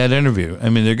well in that interview. I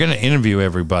mean, they're going to interview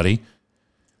everybody.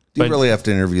 Do you really have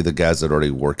to interview the guys that already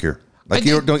work here? Like,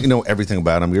 don't you know everything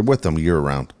about them? You're with them year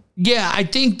round. Yeah, I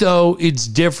think, though, it's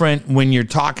different when you're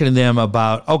talking to them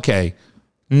about, okay,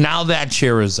 now that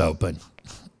chair is open,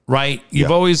 right?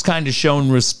 You've always kind of shown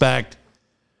respect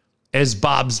as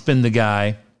Bob's been the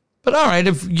guy. But all right,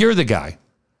 if you're the guy,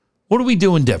 what are we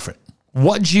doing different?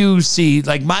 What'd you see?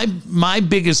 Like my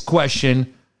biggest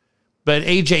question, but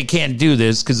AJ can't do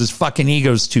this because his fucking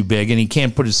ego's too big and he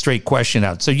can't put a straight question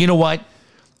out. So you know what?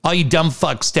 All you dumb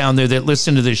fucks down there that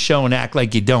listen to this show and act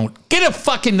like you don't, get a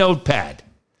fucking notepad.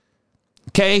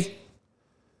 Okay?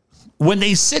 When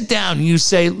they sit down, you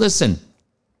say, listen,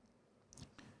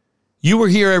 you were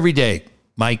here every day,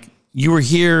 Mike. You were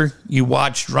here. You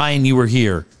watched Ryan. You were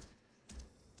here.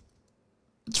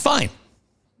 It's fine.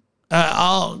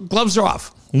 Gloves are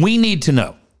off. We need to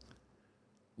know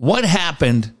what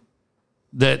happened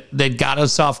that got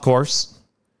us off course.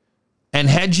 And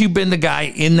had you been the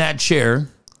guy in that chair,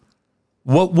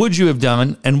 what would you have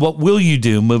done? And what will you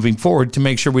do moving forward to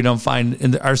make sure we don't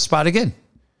find our spot again?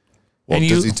 Well,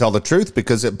 does he tell the truth?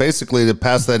 Because basically to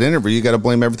pass that interview, you got to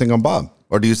blame everything on Bob.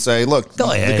 Or do you say, look, the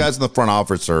guys in the front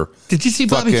office are... Did you see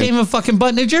Bobby came in fucking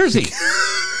butt New Jersey?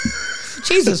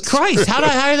 Jesus Christ, how did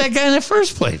I hire that guy in the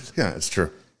first place? Yeah, it's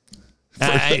true.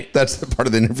 That's the part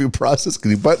of the interview process. Can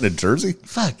you button a jersey?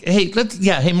 Fuck. Hey,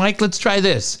 Mike, let's try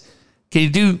this. Can you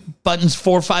do buttons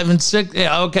 4, 5, and 6?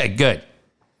 Yeah, okay, good.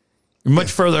 You're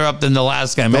much further up than the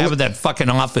last guy. I'm having that fucking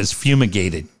office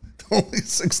fumigated. Only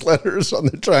 6 letters on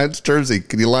the Giants jersey.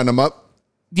 Can you line them up?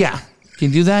 Yeah. Can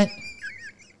you do that?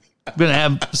 I'm going to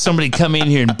have somebody come in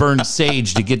here and burn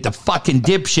sage to get the fucking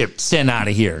dipshit sent out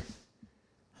of here.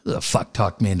 Who the fuck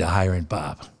talked me into hiring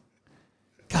Bob?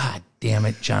 God damn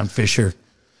it, John Fisher.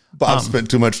 Bob spent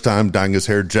too much time dyeing his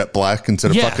hair jet black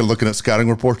instead of fucking looking at scouting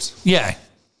reports. Yeah.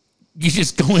 You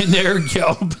just go in there, you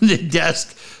open the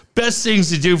desk. Best things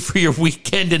to do for your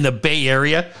weekend in the Bay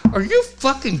Area. Are you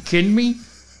fucking kidding me?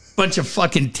 Bunch of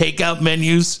fucking takeout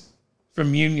menus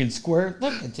from Union Square.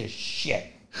 Look at this shit.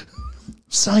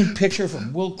 Signed picture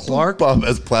from Will Clark. Bob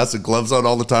has plastic gloves on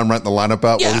all the time, writing the lineup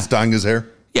out while he's dyeing his hair.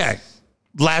 Yeah.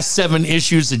 Last 7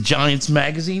 issues of Giants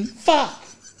magazine. Fuck.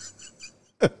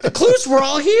 The clues were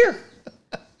all here.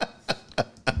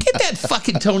 Get that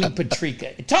fucking Tony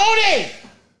Patrica. Tony!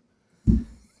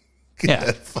 Get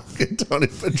that fucking Tony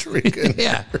Patrica.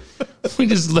 Yeah. We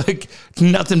just look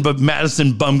nothing but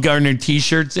Madison Bumgarner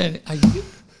t-shirts. And are you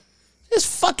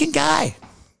this fucking guy?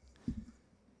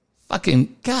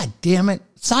 Fucking, God damn it.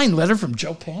 Signed letter from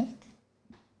Joe Panic.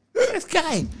 This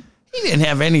guy, he didn't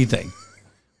have anything.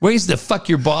 Ways to fuck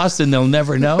your boss and they'll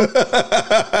never know.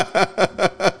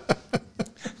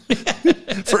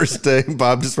 First day,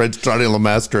 Bob just writes Johnny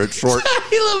LeMaster at short.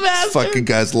 Johnny LeMaster. Fucking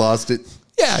guys lost it.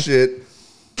 Yeah. Shit.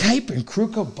 Cape and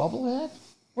Kruko bubblehead?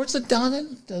 Where's the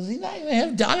Don? Does he not even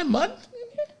have Don and Mud?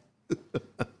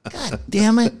 God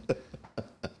damn it.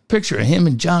 Picture of him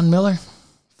and John Miller.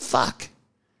 Fuck.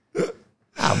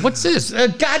 What's this? A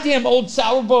goddamn old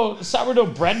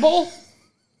sourdough bread bowl?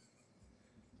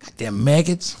 Goddamn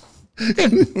maggots.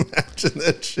 Imagine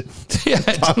that shit. Yeah,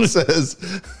 Bob says,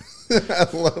 I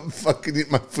love fucking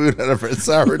eating my food out of a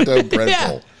sourdough bread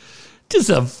bowl. Just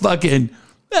a fucking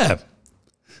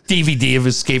DVD of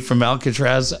Escape from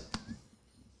Alcatraz.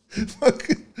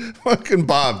 Fucking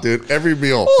Bob, dude. Every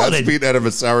meal has beat out of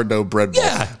a sourdough bread ball.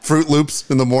 Yeah. Fruit Loops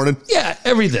in the morning. Yeah,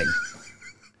 everything.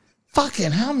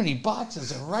 Fucking how many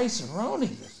boxes of rice and roni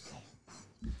this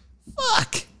thing?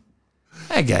 Fuck.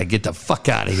 I gotta get the fuck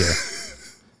out of here.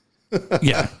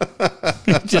 Yeah.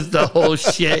 Just the whole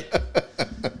shit.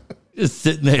 Just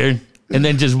sitting there. And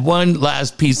then just one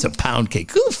last piece of pound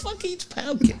cake. Who the fuck eats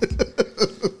pound cake?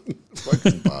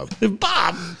 Fucking Bob.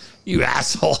 Bob, you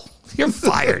asshole. You're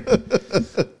fired.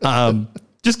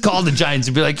 Just call the Giants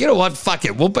and be like, you know what? Fuck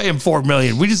it. We'll pay him $4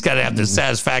 million. We just got to have the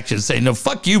satisfaction to say, no,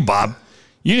 fuck you, Bob.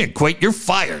 You didn't quit. You're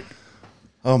fired.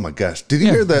 Oh my gosh! Did you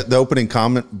hear the opening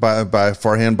comment by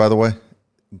Farhan? By the way,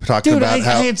 talking about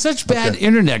how I had such bad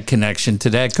internet connection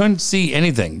today. I couldn't see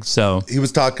anything. So he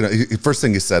was talking. First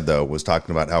thing he said though was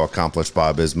talking about how accomplished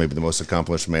Bob is, maybe the most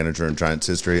accomplished manager in Giants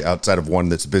history, outside of one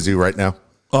that's busy right now.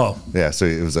 Oh yeah, so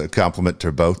it was a compliment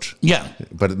to Boch. Yeah,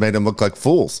 but it made them look like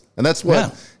fools, and that's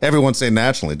what everyone's saying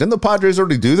nationally. Didn't the Padres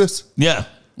already do this? Yeah,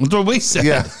 that's what we said.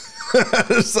 Yeah,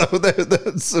 so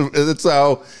that's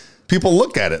how people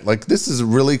look at it. Like, this is a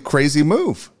really crazy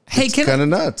move. Hey, it's kind of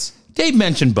nuts. Dave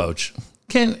mentioned Boch.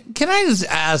 Can I just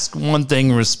ask one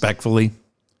thing respectfully?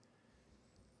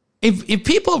 If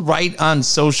people write on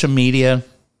social media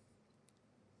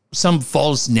some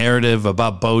false narrative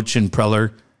about Boch and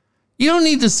Preller, you don't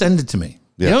need to send it to me.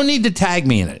 Yeah. You don't need to tag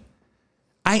me in it.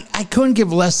 I couldn't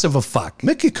give less of a fuck.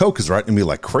 Mickey Koch is writing me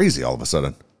like crazy all of a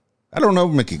sudden. I don't know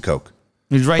Mickey Koch.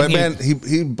 He's writing. But man,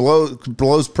 he blows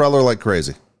Preller like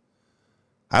crazy.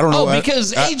 I don't know. Oh,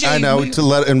 because A.J. I know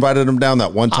invited him down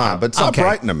that one time, but stop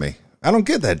writing to me. I don't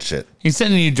get that shit. He's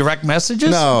sending you direct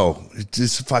messages? No,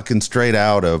 just fucking straight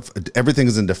out of everything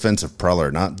is in defense of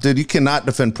Preller. Dude, you cannot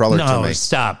defend Preller to me. No,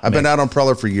 stop. I've been out on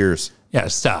Preller for years. Yeah,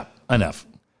 stop. Enough.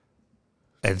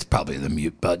 It's probably the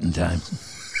mute button time.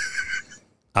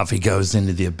 Off he goes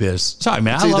into the abyss. Sorry,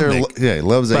 man. I love Nick. Yeah, he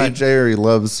loves A.J. or he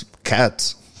loves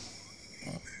Cats.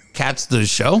 Cats the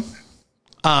show?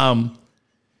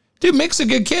 Dude, Mick's a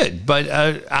good kid, but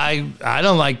I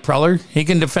don't like Preller. He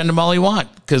can defend him all he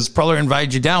wants because Preller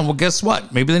invited you down. Well, guess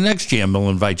what? Maybe the next GM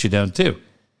will invite you down too.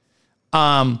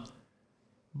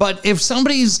 But if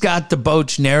somebody's got the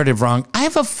Boch narrative wrong, I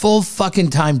have a full fucking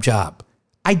time job.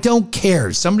 I don't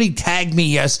care. Somebody tagged me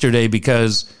yesterday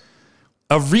because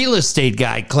a real estate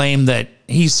guy claimed that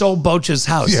he sold Boch's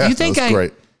house. Yeah, you think that's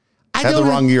great. I had the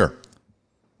wrong year.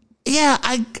 Yeah,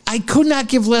 I could not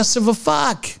give less of a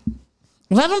fuck.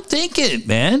 Well, I don't think it,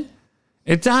 man.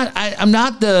 It's not. I'm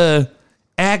not the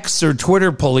X or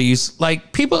Twitter police.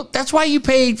 Like, people, that's why you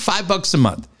pay $5 a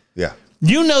month. Yeah.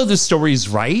 You know the story's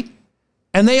right,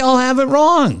 and they all have it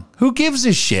wrong. Who gives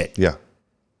a shit? Yeah.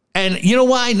 And you know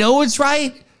why I know it's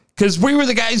right? Because we were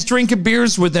the guys drinking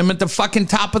beers with them at the fucking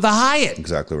top of the Hyatt.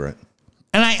 Exactly right.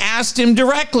 And I asked him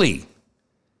directly.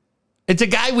 It's a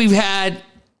guy we've had,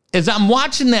 as I'm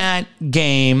watching that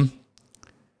game,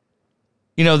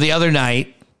 you know, the other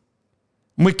night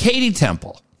with Katie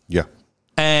Temple. Yeah.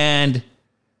 And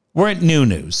we're at New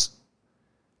News.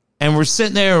 And we're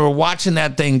sitting there, we're watching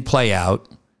that thing play out.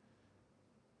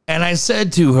 And I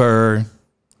said to her,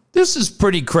 this is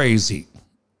pretty crazy,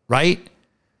 right?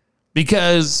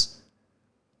 Because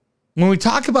when we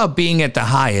talk about being at the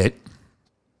Hyatt,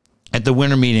 at the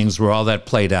winter meetings where all that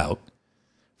played out,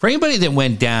 for anybody that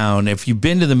went down, if you've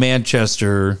been to the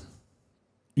Manchester,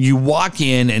 you walk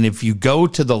in, and if you go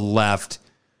to the left,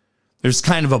 there's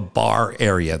kind of a bar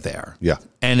area there. Yeah.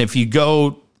 And if you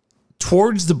go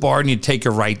towards the bar and you take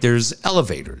a right, there's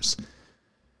elevators.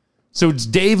 So it's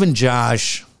Dave and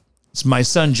Josh. It's my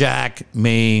son, Jack,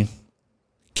 me,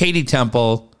 Katie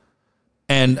Temple,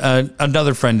 and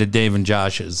another friend of Dave and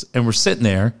Josh's. And we're sitting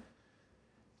there.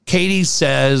 Katie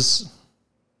says,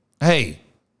 hey,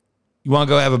 you want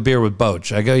to go have a beer with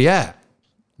Boch? I go, yeah,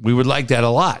 we would like that a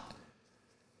lot.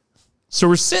 So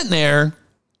we're sitting there,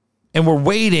 and we're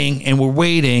waiting, and we're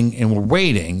waiting, and we're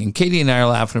waiting. And Katie and I are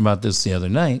laughing about this the other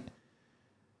night.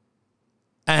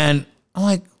 And I'm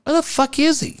like, where the fuck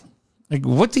is he? Like,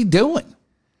 what's he doing?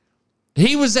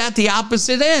 He was at the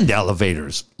opposite end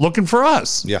elevators looking for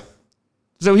us. Yeah.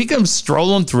 So he comes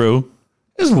strolling through,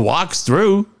 just walks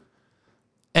through,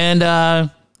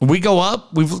 and we go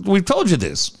up. We've told you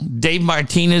this. Dave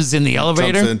Martinez in the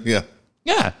elevator. Jumps in, yeah.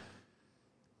 Yeah.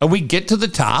 And we get to the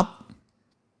top,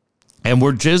 and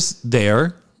we're just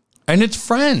there, and it's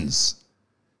friends.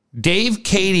 Dave,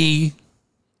 Katie,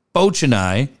 Boch, and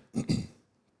I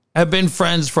have been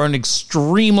friends for an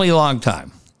extremely long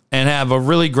time and have a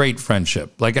really great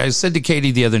friendship. Like I said to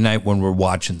Katie the other night when we're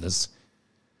watching this,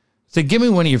 said, give me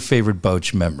one of your favorite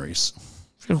Boch memories.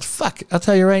 She goes, fuck, I'll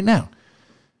tell you right now.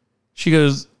 She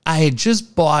goes, I had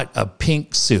just bought a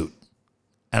pink suit,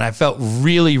 and I felt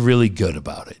really, really good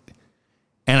about it.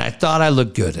 And I thought I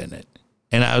looked good in it,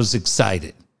 and I was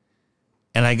excited.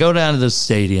 And I go down to the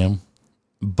stadium.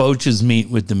 Boch is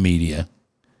meeting with the media.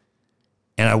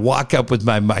 And I walk up with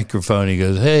my microphone. He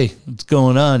goes, hey, what's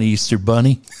going on, Easter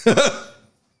Bunny?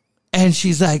 And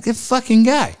she's like, this fucking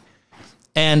guy.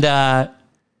 And,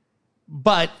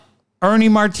 but Ernie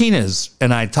Martinez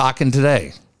and I talking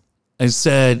today. I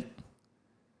said,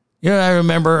 I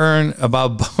remember, Ern,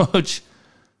 about Boch.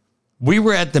 We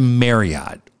were at the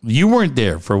Marriott. You weren't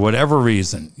there for whatever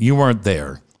reason. You weren't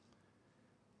there.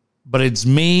 But it's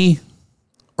me,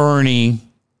 Ernie,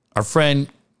 our friend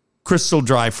Crystal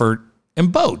Dryford, and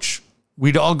Boch.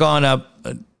 We'd all gone up.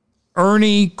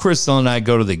 Ernie, Crystal, and I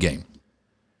go to the game.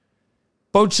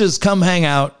 Boch says, come hang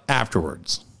out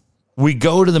afterwards. We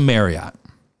go to the Marriott.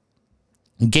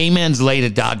 Game ends late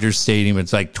at Dodger Stadium.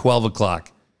 It's like 12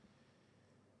 o'clock.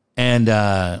 And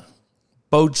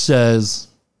Boch says,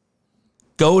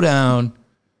 go down,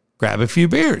 grab a few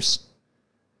beers.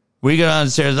 We go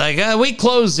downstairs like, we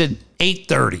closed at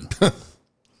 8:30.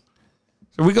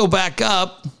 So we go back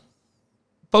up.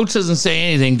 Boch doesn't say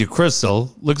anything to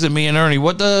Crystal. Looks at me and Ernie.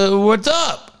 What's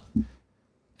up?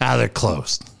 They're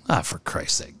closed. For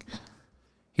Christ's sake.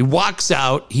 He walks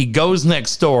out. He goes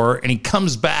next door, and he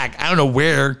comes back. I don't know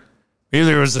where. Maybe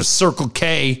there was a Circle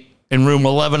K in room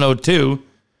 1102.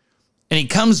 And he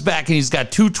comes back, and he's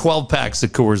got 2 12-packs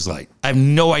of Coors Light. I have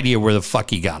no idea where the fuck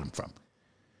he got them from.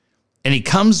 And he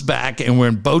comes back, and we're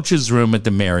in Boch's room at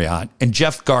the Marriott, and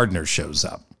Jeff Gardner shows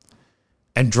up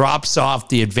and drops off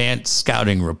the advanced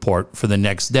scouting report for the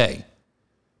next day.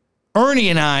 Ernie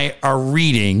and I are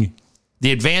reading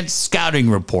the advanced scouting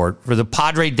report for the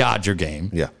Padre-Dodger game.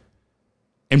 Yeah.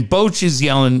 And Boch is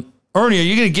yelling, Ernie, are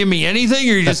you going to give me anything,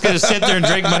 or are you just going to sit there and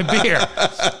drink my beer?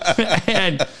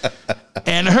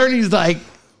 and Ernie's like,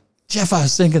 Jeff, I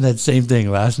was thinking that same thing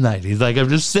last night. He's like, I'm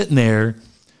just sitting there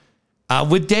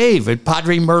with Dave at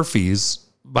Padre Murphy's,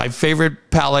 my favorite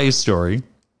Palais story.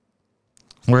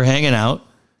 We're hanging out.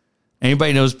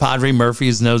 Anybody knows Padre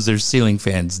Murphy's knows there's ceiling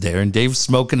fans there. And Dave's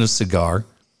smoking a cigar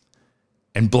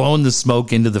and blowing the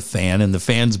smoke into the fan. And the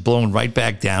fan's blowing right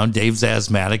back down. Dave's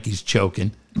asthmatic. He's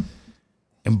choking.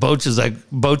 And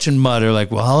Boch and Mudd are like,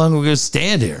 well, how long are we going to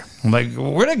stand here? I'm like,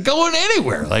 we're not going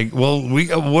anywhere. Like, well,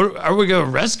 are we going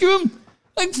to rescue him?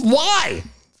 Like, why?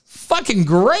 Fucking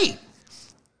great.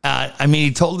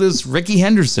 He told us Ricky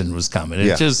Henderson was coming.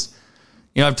 It just,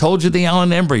 I've told you the Alan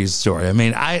Embry story.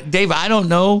 Dave, I don't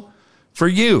know for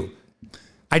you.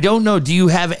 I don't know. Do you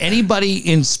have anybody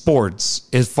in sports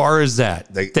as far as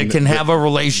that can have a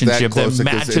relationship that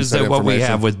matches what we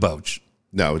have with Boch?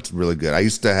 No, it's really good. I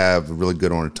used to have a really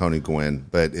good one with Tony Gwynn,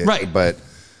 but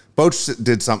Boch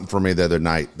did something for me the other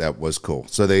night that was cool.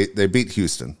 So they beat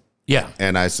Houston. Yeah.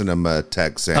 And I sent him a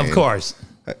text saying, of course.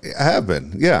 I have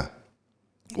been. Yeah.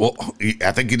 Well,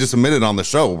 I think he just admitted on the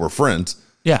show we're friends.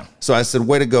 Yeah. So I said,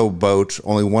 way to go, Boch.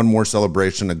 Only one more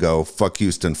celebration to go. Fuck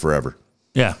Houston forever.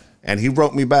 Yeah. And he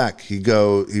wrote me back. He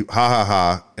ha ha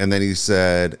ha. And then he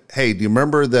said, hey, do you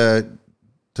remember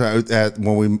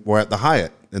when we were at the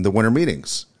Hyatt in the winter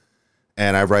meetings?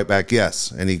 And I write back,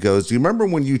 yes. And he goes, do you remember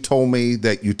when you told me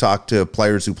that you talked to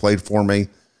players who played for me?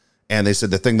 And they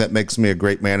said, the thing that makes me a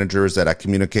great manager is that I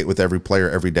communicate with every player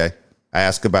every day. I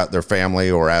ask about their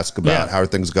family or ask about how are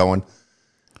things going.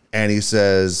 And he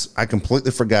says, I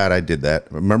completely forgot I did that.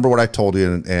 Remember what I told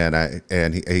you?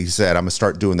 And he said, I'm going to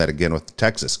start doing that again with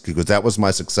Texas, because that was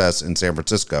my success in San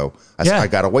Francisco. I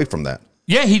got away from that.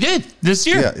 Yeah, he did this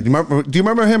year. Yeah. Do you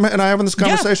remember him and I having this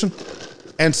conversation? Yeah.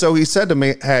 And so he said to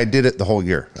me, hey, I did it the whole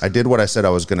year. I did what I said I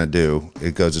was going to do.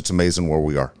 It goes, it's amazing where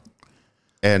we are.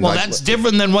 And that's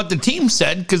different than what the team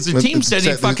said, because the team said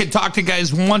he'd fucking talk to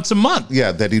guys once a month.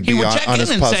 Yeah, that he'd be on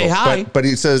his puzzle. Say hi. But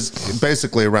he says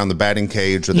basically around the batting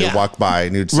cage, or they walk by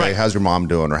and he'd say, how's your mom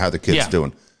doing, or how the kids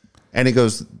doing? And he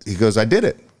goes, I did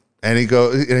it. And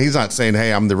he's not saying,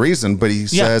 hey, I'm the reason, but he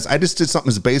says, I just did something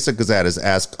as basic as that, is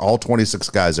ask all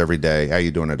 26 guys every day, how you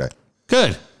doing today?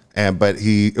 Good. But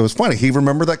it was funny. He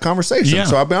remembered that conversation. Yeah.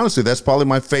 So I'll be honest with you, that's probably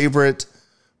my favorite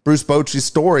Bruce Bochy's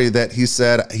story, that he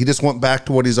said he just went back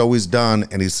to what he's always done.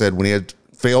 And he said when he had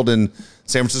failed in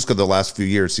San Francisco the last few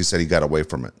years, he said he got away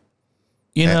from it.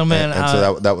 Man. And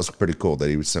so that was pretty cool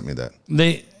that he sent me that.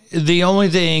 The only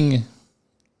thing,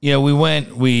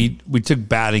 we took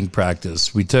batting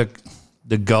practice. We took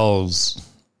the Gulls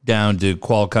down to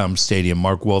Qualcomm Stadium,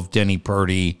 Mark Wolf, Denny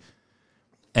Purdy,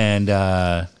 and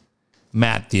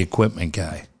Matt, the equipment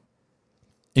guy.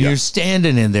 And you're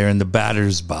standing in there in the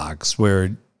batter's box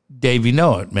where Dave, you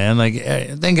know it, man. Like,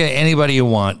 think of anybody you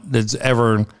want that's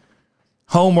ever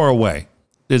home or away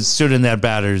that stood in that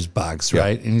batter's box,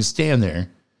 right? And you stand there.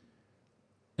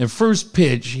 And first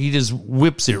pitch, he just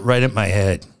whips it right at my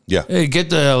head. Yeah. Hey, get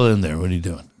the hell in there. What are you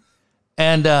doing?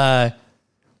 And,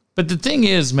 but the thing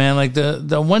is, man, like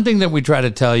the one thing that we try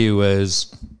to tell you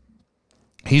is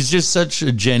he's just such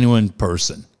a genuine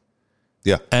person.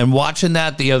 Yeah. And watching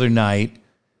that the other night,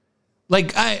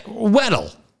 like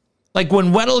Weddle, like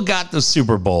when Weddle got the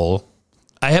Super Bowl,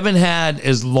 I haven't had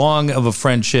as long of a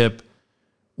friendship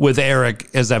with Eric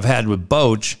as I've had with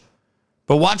Boch,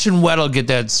 but watching Weddle get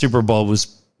that Super Bowl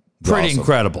was pretty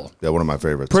incredible. Yeah, one of my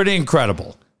favorites. Pretty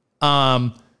incredible.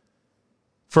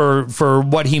 For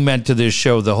what he meant to this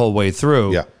show the whole way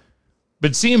through. Yeah.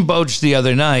 But seeing Boch the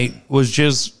other night was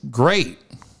just great.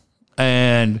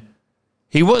 And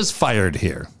he was fired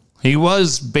here. He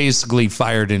was basically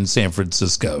fired in San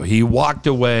Francisco. He walked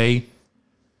away.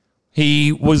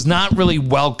 He was not really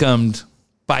welcomed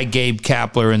by Gabe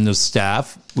Kapler and the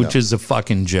staff, which is a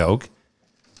fucking joke.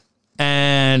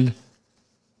 And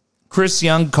Chris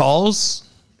Young calls,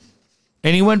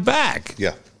 and he went back.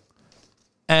 Yeah.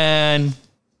 And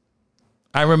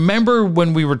I remember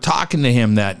when we were talking to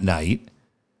him that night,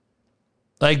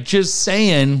 like just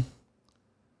saying,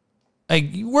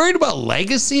 like, you worried about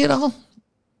legacy at all?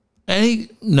 And he,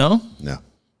 no,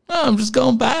 I'm just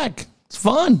going back. It's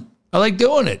fun. I like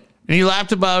doing it. And he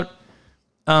laughed about,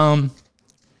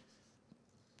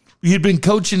 he had been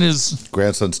coaching his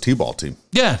grandson's T-ball team.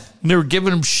 Yeah. And they were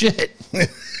giving him shit. And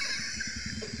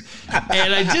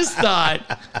I just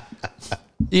thought,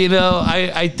 you know,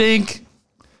 I think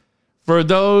for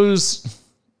those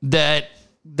that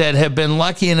have been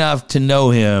lucky enough to know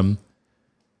him,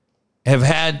 have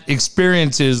had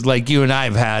experiences like you and I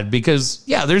have had, because,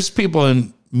 yeah, there's people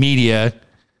in media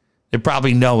that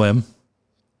probably know him.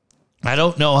 I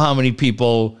don't know how many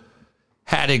people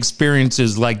had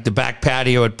experiences like the back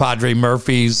patio at Padre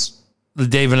Murphy's.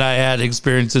 Dave and I had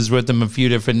experiences with him a few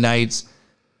different nights.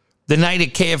 The night at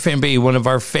KFMB, one of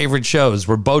our favorite shows,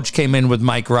 where Boch came in with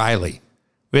Mike Riley.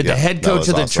 We had the head coach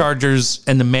of the Chargers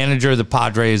and the manager of the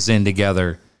Padres in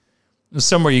together.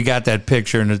 Somewhere you got that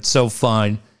picture, and it's so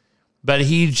fun. But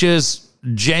he just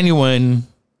genuine,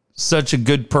 such a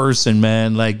good person,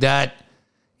 man. Like that.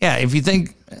 Yeah, if you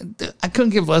think, I couldn't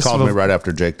give less Called of me right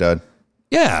after Jake died.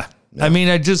 Yeah. I mean,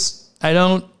 I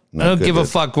don't give a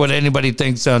fuck what anybody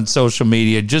thinks on social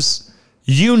media. Just,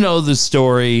 you know the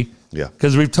story. Yeah.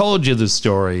 Because we've told you the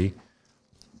story.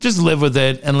 Just live with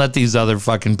it and let these other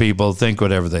fucking people think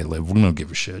whatever they live. We don't give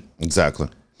a shit. Exactly.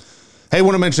 Hey, I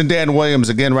want to mention Dan Williams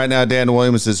again right now. Dan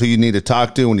Williams is who you need to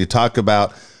talk to when you talk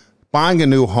about buying a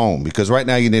new home, because right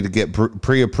now you need to get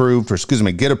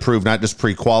get approved, not just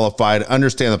pre-qualified.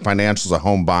 Understand the financials of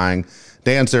home buying.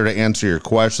 Dan's there to answer your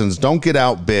questions. Don't get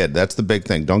outbid. That's the big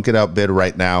thing. Don't get outbid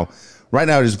right now. Right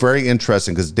now, it is very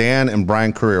interesting because Dan and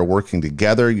Brian Curry are working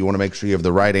together. You want to make sure you have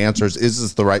the right answers. Is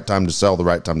this the right time to sell, the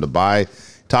right time to buy?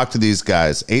 Talk to these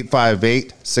guys.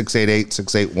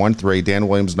 858-688-6813. Dan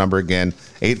Williams' number again,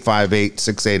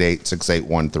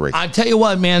 858-688-6813. I tell you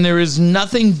what, man, there is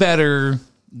nothing better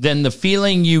than the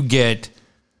feeling you get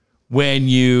when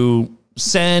you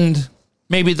send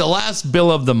maybe the last bill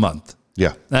of the month.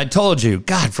 Yeah. And I told you,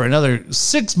 God, for another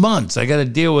 6 months, I got to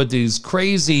deal with these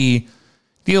crazy,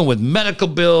 dealing with medical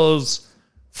bills.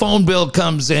 Phone bill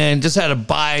comes in. Just had to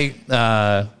buy.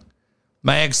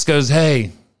 My ex goes,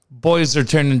 hey, boys are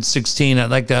turning 16.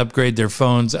 I'd like to upgrade their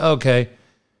phones. Okay.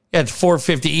 Yeah, it's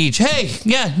 $450 each. Hey,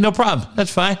 yeah, no problem.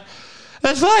 That's fine.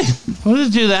 That's fine. We'll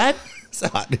just do that. It's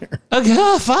hot here. Okay,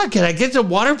 oh, fuck. Can I get some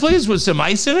water, please, with some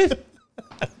ice in it?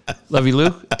 Love you,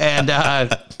 Lou. And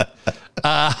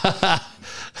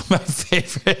my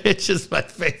favorite, it's just my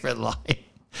favorite line.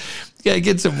 Yeah,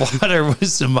 get some water with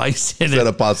some ice in it. Is that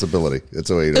a possibility? That's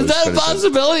the way Is that a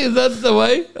possibility? Is that the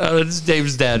way? It's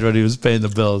Dave's dad when he was paying the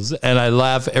bills, and I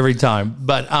laugh every time.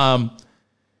 But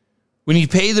when you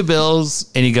pay the bills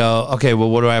and you go, okay, well,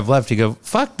 what do I have left? You go,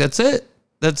 fuck, that's it.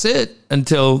 That's it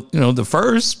until, the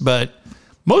first. But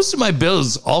most of my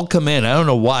bills all come in. I don't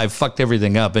know why I fucked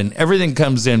everything up, and everything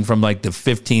comes in from like the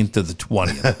 15th to the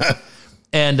 20th.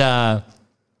 And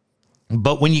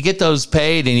but when you get those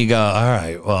paid and you go, all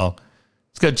right, well,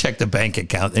 let's go check the bank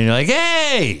account. And you're like,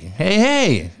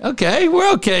 hey, okay,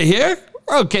 we're okay here.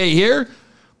 We're okay here.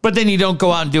 But then you don't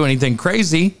go out and do anything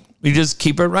crazy. You just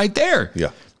keep it right there. Yeah.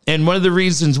 And one of the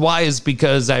reasons why is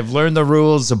because I've learned the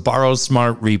rules of borrow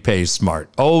smart, repay smart.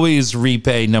 Always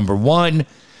repay number one,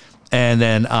 and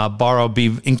then borrow,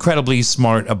 be incredibly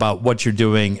smart about what you're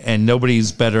doing. And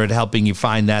nobody's better at helping you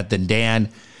find that than Dan.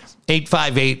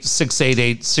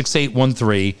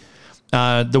 858-688-6813.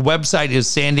 The website is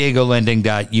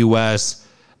sandiegolending.us.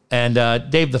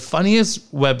 And Dave, the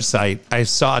funniest website I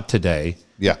saw today.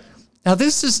 Yeah. Now,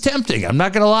 this is tempting. I'm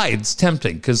not going to lie. It's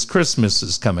tempting because Christmas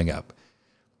is coming up.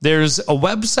 There's a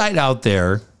website out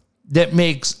there that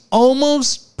makes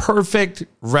almost perfect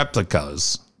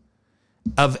replicas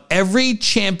of every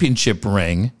championship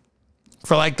ring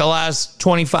for like the last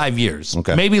 25 years,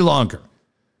 maybe longer.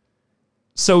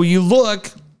 So you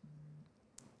look,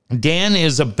 Dan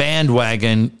is a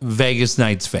bandwagon Vegas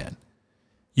Knights fan.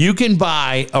 You can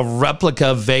buy a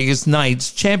replica Vegas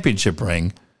Knights championship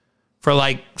ring for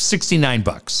like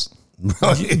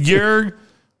 $69. Your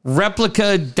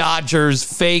replica Dodgers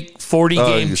fake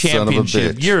 40-game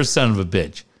championship, you're a son of a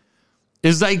bitch,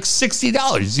 is like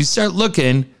 $60. You start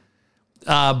looking.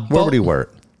 Where would he wear it?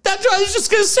 That's what I was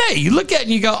just going to say. You look at it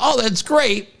and you go, oh, that's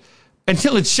great,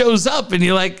 until it shows up and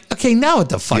you're like, okay, now what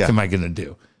the fuck am I going to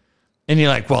do? And you're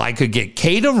like, well, I could get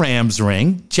Kate a Rams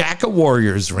ring, Jack a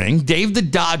Warriors ring, Dave the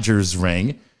Dodgers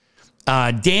ring.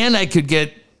 Dan, I'd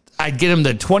get him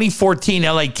the 2014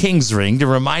 LA Kings ring to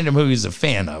remind him who he's a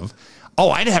fan of. Oh,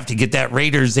 I'd have to get that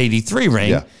Raiders 83 ring.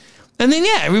 Yeah. And then,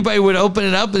 everybody would open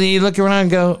it up and then you look around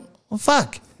and go, well,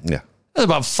 fuck. Yeah. That's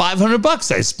about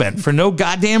 $500 I spent for no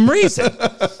goddamn reason.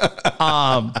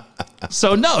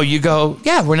 So no, you go,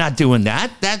 we're not doing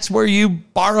that. That's where you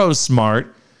borrow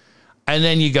smart. And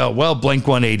then you go, well, Blink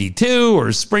 182 or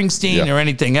Springsteen or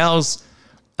anything else.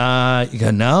 You go,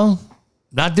 no,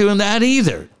 not doing that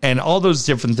either. And all those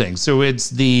different things. So it's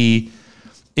the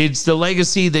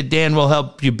legacy that Dan will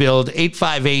help you build.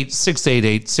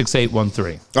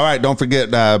 858-688-6813. All right, don't forget,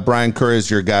 Brian Curry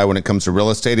is your guy when it comes to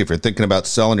real estate. If you're thinking about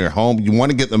selling your home, you want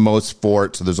to get the most for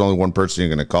it, so there's only one person you're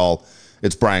going to call.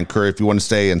 It's Brian Curry. If you want to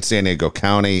stay in San Diego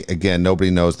County, again,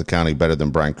 nobody knows the county better than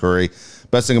Brian Curry.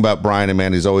 Best thing about Brian,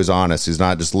 man, he's always honest. He's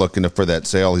not just looking for that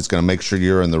sale. He's going to make sure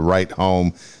you're in the right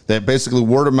home. That basically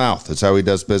word of mouth is how he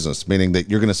does business, meaning that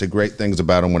you're going to say great things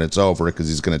about him when it's over because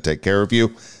he's going to take care of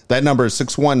you. That number is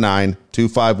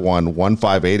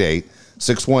 619-251-1588.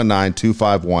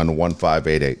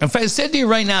 619-251-1588. If I said to you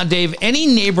right now, Dave, any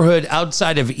neighborhood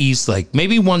outside of Eastlake,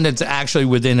 maybe one that's actually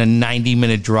within a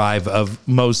 90-minute drive of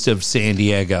most of San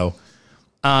Diego,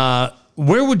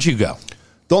 where would you go?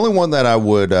 The only one that I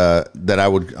would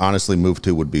honestly move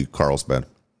to would be Carlsbad.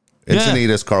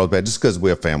 Encinitas, Carlsbad, just because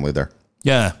we have family there.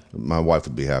 Yeah. My wife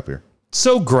would be happier.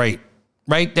 So great,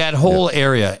 right? That whole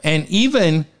area. And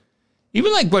even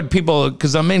like what people,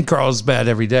 because I'm in Carlsbad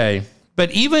every day, but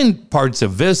even parts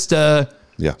of Vista,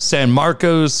 San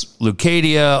Marcos,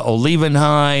 Leucadia,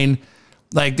 Olivenhain,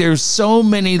 like there's so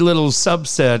many little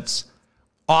subsets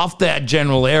off that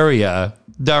general area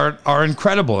that are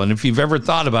incredible. And if you've ever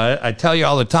thought about it, I tell you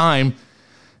all the time,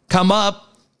 come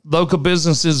up. Local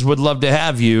businesses would love to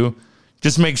have you.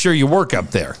 Just make sure you work up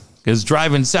there, because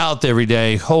driving south every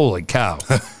day, holy cow.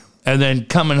 And then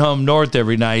coming home north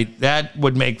every night, that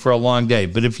would make for a long day.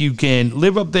 But if you can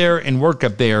live up there and work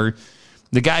up there,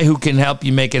 the guy who can help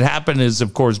you make it happen is,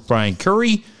 of course, Brian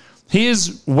Curry.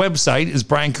 His website is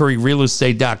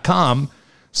briancurryrealestate.com.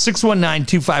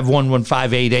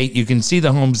 619-251-1588. You can see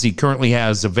the homes he currently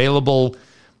has available.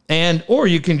 Or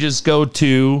you can just go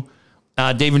to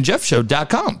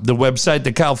daveandjeffshow.com, the website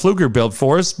that Kyle Pfluger built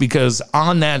for us, because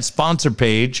on that sponsor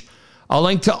page, I'll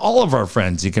link to all of our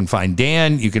friends. You can find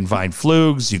Dan, you can find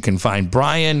Flugs, you can find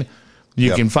Brian,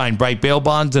 you can find Bright Bail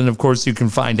Bonds, and of course you can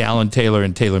find Alan Taylor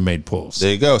and Taylor Made Pools.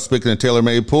 There you go. Speaking of Taylor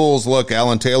Made Pools, look,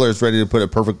 Alan Taylor is ready to put a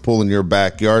perfect pool in your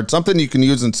backyard. Something you can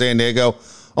use in San Diego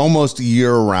almost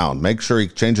year round. Make sure he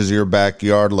changes your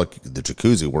backyard. Look, the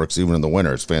jacuzzi works even in the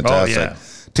winter. It's fantastic. Oh, yeah.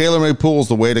 Taylor Made Pools,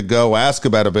 the way to go. Ask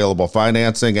about available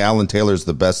financing. Alan Taylor's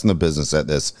the best in the business at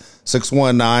this.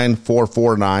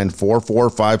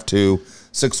 619-449-4452.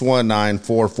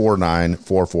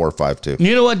 619-449-4452.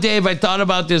 You know what, Dave? I thought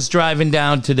about this driving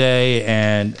down today,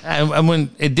 and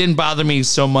it didn't bother me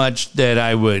so much that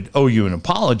I would owe you an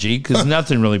apology, because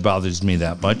nothing really bothers me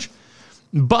that much.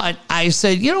 But I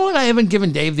said, you know what I haven't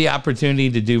given Dave the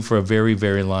opportunity to do for a very,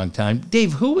 very long time?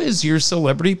 Dave, who is your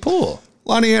celebrity pool?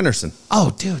 Lonnie Anderson.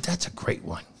 Oh, dude, that's a great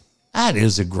one. That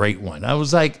is a great one. I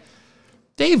was like,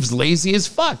 Dave's lazy as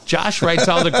fuck. Josh writes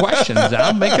all the questions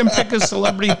down. Make him pick a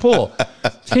celebrity pool.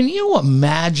 Can you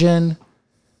imagine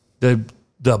the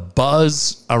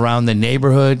buzz around the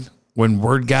neighborhood when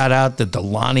word got out that the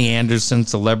Lonnie Anderson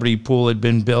celebrity pool had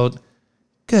been built?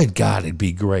 Good God, it'd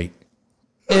be great.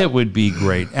 It would be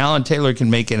great. Alan Taylor can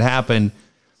make it happen.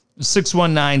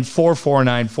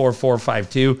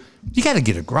 619-449-4452. You got to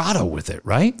get a grotto with it,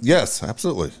 right? Yes,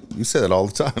 absolutely. You say that all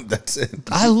the time. That's it.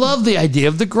 I love the idea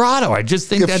of the grotto. I just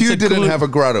think if you didn't have a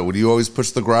grotto, would you always push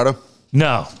the grotto?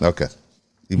 No. Okay.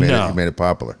 He made it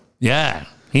popular. Yeah.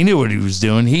 He knew what he was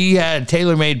doing. He had a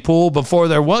tailor-made pool before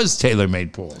there was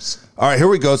tailor-made pools. All right, here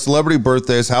we go. Celebrity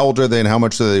birthdays. How old are they and how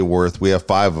much are they worth? We have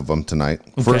 5 of them tonight.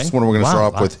 Okay. First one, we're going to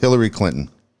start off with Hillary Clinton.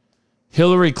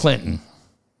 Hillary Clinton.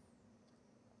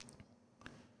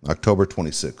 October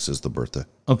 26th is the birthday.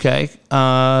 Okay.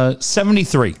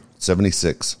 73.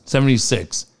 76.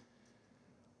 76.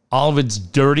 All of it's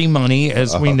dirty money.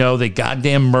 As we know, they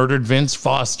goddamn murdered Vince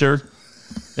Foster.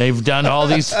 They've done all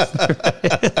these. I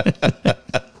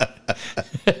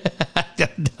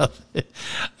don't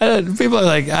know. People are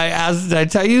like, did I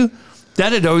tell you?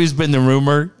 That had always been the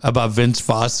rumor about Vince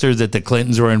Foster, that the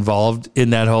Clintons were involved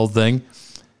in that whole thing.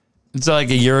 It's like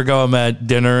a year ago, I'm at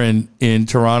dinner in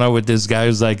Toronto with this guy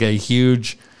who's like a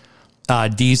huge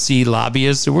DC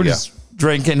lobbyist. So we're just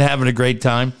drinking, having a great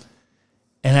time.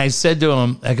 And I said to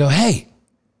him, I go, hey,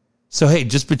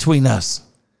 just between us,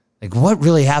 like, what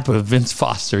really happened with Vince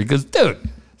Foster? He goes, dude,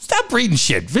 stop reading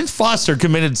shit. Vince Foster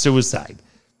committed suicide.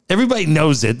 Everybody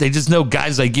knows it. They just know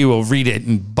guys like you will read it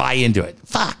and buy into it.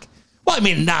 Fuck. Well, I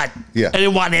mean, I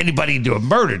didn't want anybody to have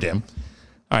murdered him.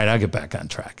 All right, I'll get back on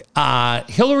track.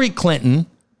 Hillary Clinton,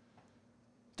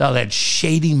 all that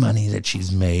shady money that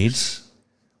she's made.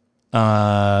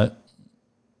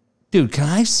 Dude, can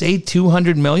I say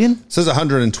 $200 million? It says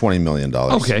 $120 million.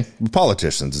 Okay.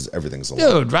 Politicians, everything's a lot.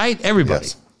 Dude, right? Everybody.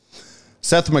 Yes.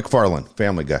 Seth MacFarlane,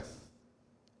 Family Guy.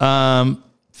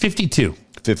 52.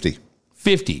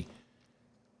 50.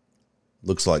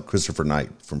 Looks like Christopher Knight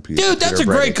from Peter. Dude, that's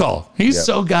Peter a great call. He's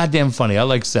so goddamn funny. I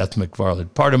like Seth MacFarlane.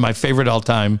 Part of my favorite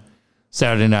all-time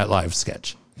Saturday Night Live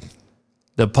sketch.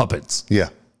 The puppets. Yeah.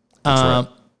 That's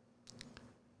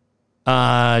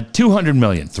right. $200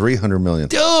 million. $300 million.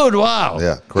 Dude, wow.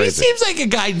 Yeah, crazy. He seems like a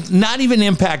guy not even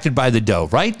impacted by the dough,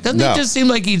 right? Doesn't he just seem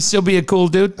like he'd still be a cool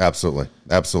dude? Absolutely.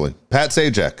 Pat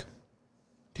Sajak.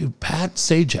 Dude, Pat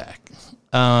Sajak.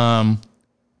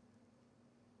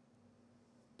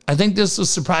 I think this will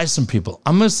surprise some people.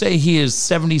 I'm going to say he is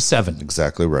 77.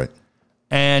 Exactly right.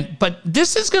 But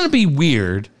this is going to be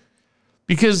weird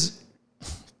because,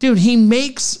 dude, he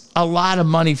makes a lot of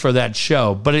money for that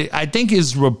show, but I think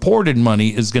his reported money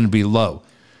is going to be low.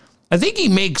 I think he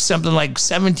makes something like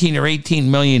 17 or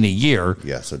 18 million a year.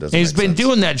 Yeah, so it doesn't. He's been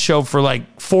doing that show for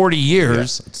like 40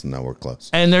 years. Yeah, it's nowhere close.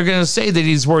 And they're going to say that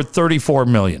he's worth 34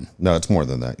 million. No, it's more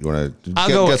than that. You want to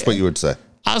guess what you would say?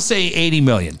 I'll say 80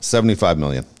 million. 75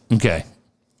 million. Okay.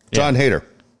 John Hader,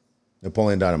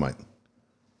 Napoleon Dynamite.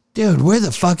 Dude, where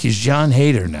the fuck is John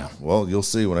Hader now? Well, you'll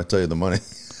see when I tell you the money.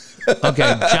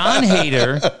 Okay, John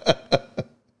Hader.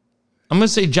 I'm going to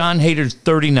say John Hader's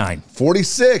 39.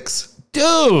 46.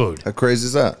 Dude. How crazy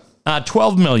is that?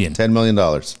 12 million. $10 million.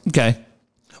 Okay.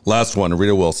 Last one,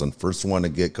 Rita Wilson. First one to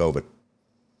get COVID.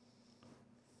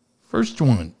 First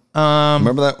one.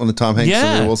 Remember that when the Tom Hanks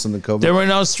and Rita Wilson had COVID? They were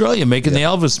in Australia making the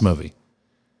Elvis movie.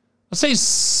 I'll say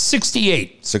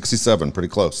 68. 67, pretty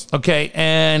close. Okay,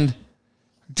 and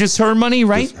just her money,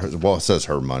 right? Well, it says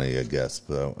her money, I guess,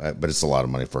 but it's a lot of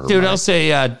money for her. Dude, money. I'll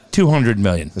say 200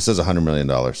 million. It says $100 million.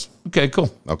 Okay,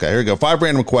 cool. Okay, here we go. 5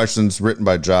 random questions written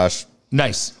by Josh.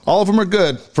 Nice. All of them are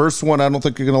good. First one, I don't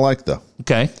think you're going to like, though.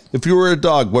 Okay. If you were a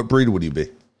dog, what breed would you be?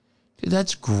 Dude,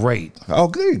 that's great. Oh,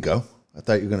 there you go. I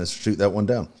thought you were going to shoot that one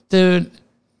down. Dude,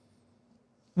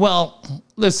 well,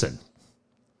 listen.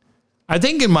 I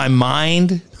think in my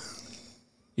mind,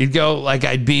 you'd go like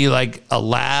I'd be like a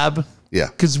lab. Yeah.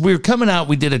 Because we were coming out,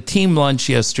 we did a team lunch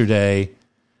yesterday.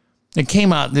 It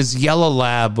came out, this yellow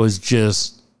lab was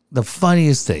just the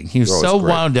funniest thing. He was so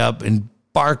wound up and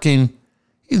barking.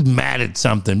 He's mad at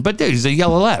something. But dude, he's a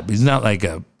yellow lab. He's not like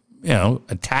a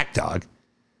attack dog.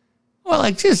 Well,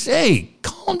 like just, hey,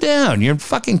 calm down. You're in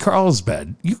fucking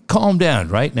Carlsbad. You calm down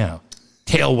right now.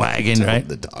 Tail wagging, right?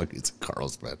 The dog is in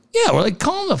Carlsbad. Yeah, we're like,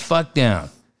 calm the fuck down.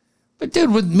 But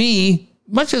dude, with me,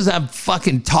 much as I'm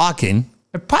fucking talking,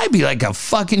 I'd probably be like a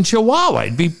fucking chihuahua.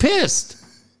 I'd be pissed.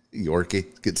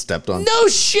 Yorkie, get stepped on. No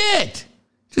shit.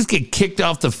 Just get kicked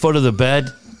off the foot of the bed.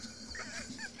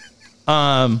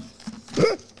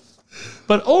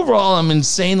 But overall, I'm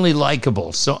insanely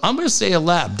likable. So I'm going to say a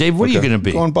lab. Dave, what are you going to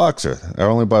be? Going boxer. I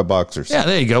only buy boxers. Yeah,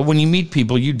 there you go. When you meet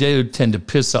people, you do tend to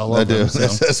piss all over them. I do.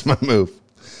 That's my move.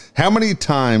 How many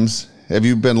times have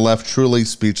you been left truly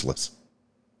speechless?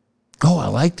 Oh, I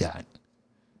like that.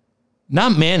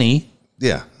 Not many.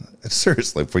 Yeah.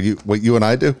 Seriously, for you, what you and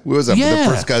I do? Who was that? Yeah.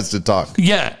 The first guys to talk.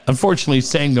 Yeah. Unfortunately,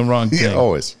 saying the wrong thing. Yeah,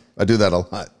 always. I do that a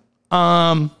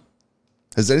lot.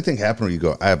 Has anything happened where you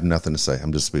go, I have nothing to say.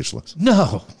 I'm just speechless?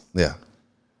 No. Yeah.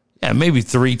 Yeah, maybe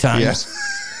 3 times.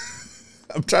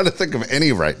 Yeah. I'm trying to think of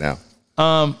any right now.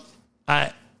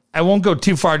 I won't go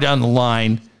too far down the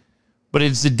line, but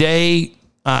it's the day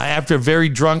after a very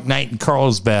drunk night in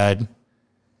Carlsbad,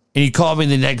 and you called me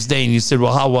the next day and you said,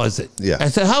 well, how was it? Yeah. I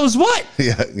said, how was what?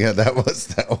 Yeah, that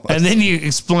was. And then you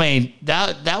explained,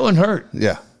 that one hurt.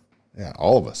 Yeah,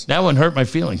 all of us. That one hurt my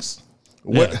feelings.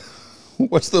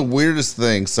 What's the weirdest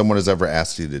thing someone has ever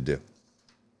asked you to do?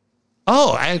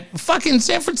 Oh, fucking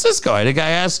San Francisco. I had a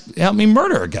guy help me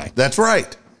murder a guy. That's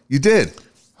right. You did.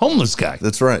 Homeless guy.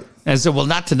 That's right. And I said, well,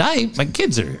 not tonight. My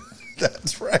kids are here.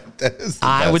 That's right. That is the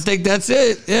I best. would think that's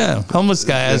it. Yeah. Homeless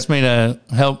guy asked me to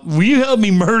help. Will you help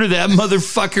me murder that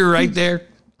motherfucker right there?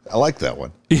 I like that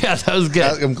one. Yeah, that was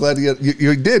good. I'm glad you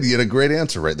did. You had a great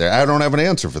answer right there. I don't have an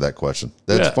answer for that question.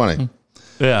 That's funny.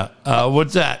 Yeah.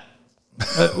 What's that?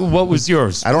 What was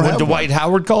yours? I don't have Dwight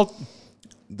Howard called?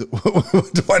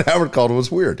 Dwight Howard called was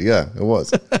weird. Yeah, it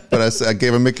was. But I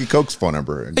gave him Mickey Koch's phone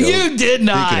number. And You did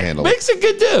not. He can handle Mick's a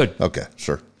good dude. Okay,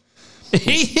 sure.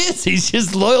 He is. He's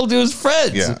just loyal to his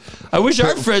friends. Yeah. I wish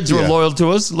our friends were loyal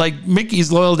to us, like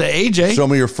Mickey's loyal to AJ. Show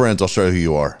me your friends. I'll show you who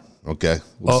you are. Okay,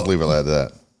 we'll just leave it like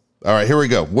that. All right, here we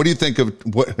go. What do you think of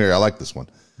what? Here, I like this one.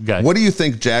 Okay. What do you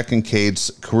think Jack and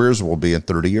Cade's careers will be in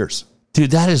 30 years?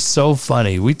 Dude, that is so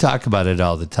funny. We talk about it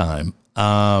all the time.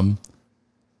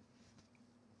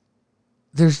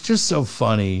 There's just so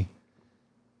funny.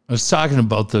 I was talking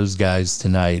about those guys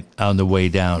tonight on the way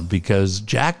down because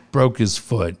Jack broke his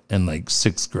foot in like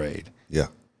 6th grade. Yeah.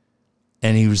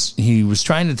 And he was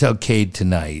trying to tell Cade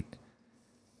tonight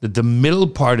that the middle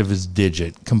part of his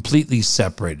digit completely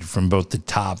separated from both the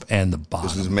top and the bottom.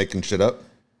 This is making shit up?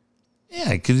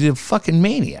 Yeah, because he's a fucking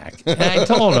maniac. And I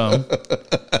told him,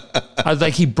 I was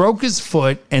like, he broke his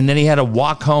foot and then he had to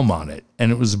walk home on it.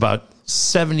 And it was about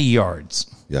 70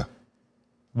 yards. Yeah.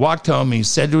 Walked home and he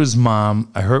said to his mom,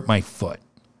 I hurt my foot.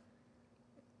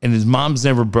 And his mom's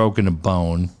never broken a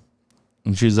bone.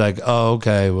 And she's like, oh,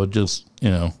 okay, well, just,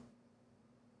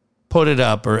 put it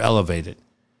up or elevate it.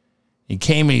 He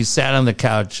came and he sat on the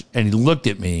couch and he looked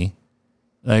at me.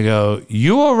 And I go,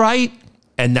 you all right?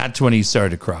 And that's when he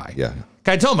started to cry. Yeah.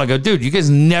 I told him, I go, dude, you guys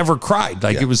never cried.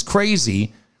 Like, it was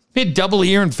crazy. He had double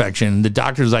ear infection. And the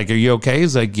doctor's like, are you okay?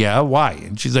 He's like, yeah, why?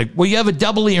 And she's like, well, you have a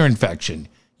double ear infection.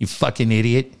 You fucking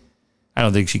idiot. I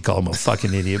don't think she called him a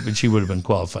fucking idiot, but she would have been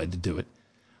qualified to do it.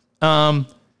 I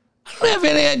don't have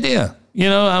any idea.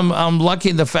 I'm lucky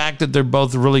in the fact that they're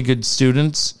both really good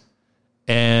students.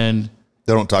 And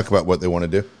they don't talk about what they want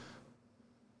to do?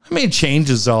 I mean, it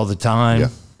changes all the time. Yeah,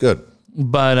 good.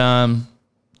 But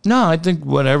no, I think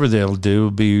whatever they'll do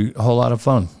will be a whole lot of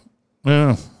fun.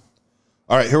 Yeah.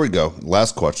 All right, here we go.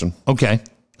 Last question. Okay.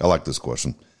 I like this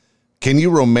question. Can you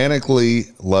romantically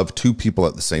love two people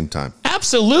at the same time?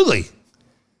 Absolutely.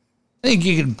 I think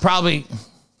you could probably,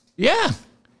 yeah.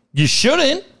 You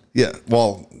shouldn't. Yeah.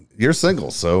 Well, you're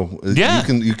single, so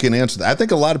you can answer that. I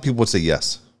think a lot of people would say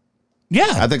yes.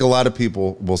 Yeah. I think a lot of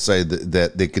people will say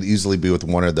that they could easily be with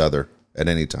one or the other at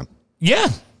any time. Yeah.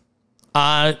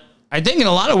 I think in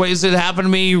a lot of ways it happened to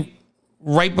me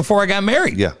right before I got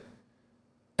married. Yeah.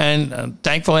 And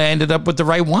thankfully I ended up with the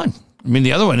right one. I mean,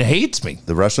 the other one hates me.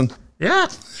 The Russian? Yeah.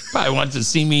 She probably wants to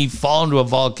see me fall into a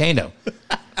volcano.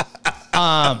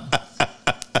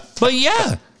 But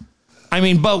yeah. I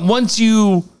mean, but once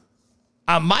you,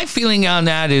 my feeling on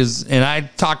that is, and I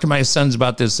talk to my sons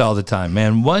about this all the time,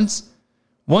 man,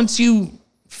 once you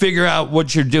figure out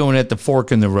what you're doing at the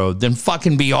fork in the road, then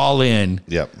fucking be all in.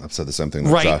 Yep. I've said the same thing.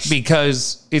 Right. Josh.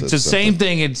 Because it's the same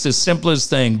thing. It's the simplest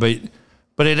thing,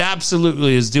 but it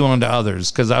absolutely is due unto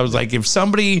others. Cause I was like,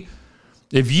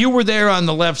 if you were there on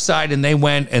the left side and they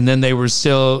went and then they were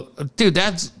still, dude,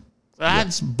 that's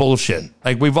bullshit.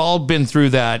 Like we've all been through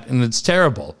that and it's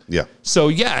terrible. Yeah. So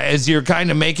yeah, as you're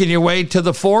kind of making your way to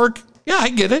the fork, yeah, I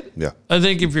get it. Yeah. I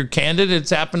think if you're candid,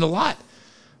 it's happened a lot,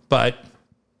 but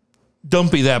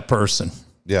don't be that person.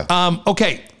 Yeah.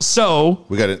 Okay. So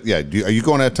we got it. Yeah. Are you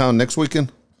going out of town next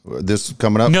weekend? This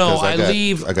coming up? No, I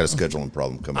leave. I got a scheduling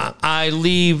problem coming up. I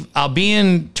leave. I'll be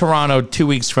in Toronto 2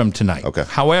 weeks from tonight. Okay.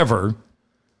 However,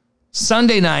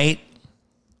 Sunday night,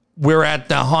 we're at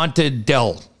the Haunted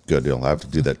Dell. Good deal. I have to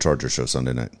do that Charger show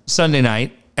Sunday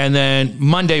night. And then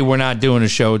Monday, we're not doing a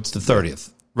show. It's the 30th,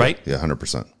 right? Yeah,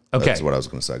 100%. Okay. That's what I was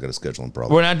going to say. I got a scheduling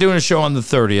problem. We're not doing a show on the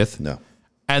 30th. No.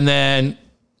 And then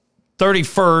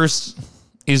 31st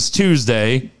is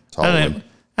Tuesday. I don't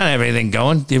have anything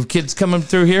going. Do you have kids coming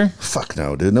through here? Fuck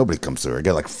no, dude. Nobody comes through. I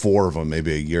got like 4 of them,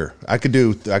 maybe a year. I could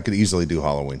easily do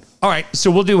Halloween. All right, so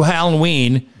we'll do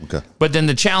Halloween. Okay. But then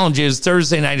the challenge is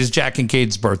Thursday night is Jack and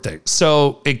Cade's birthday.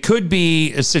 So it could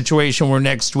be a situation where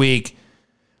next week,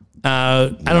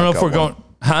 I don't know if we're going.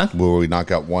 Huh? Will we knock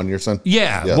out one? You're saying?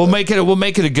 Yeah, we'll make it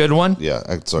a good one.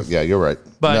 Yeah, so yeah, you're right.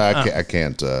 But no, I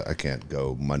can't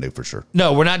go Monday for sure.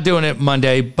 No, we're not doing it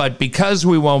Monday. But because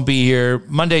we won't be here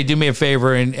Monday, do me a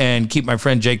favor and keep my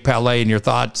friend Jake Palais in your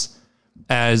thoughts,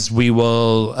 as we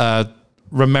will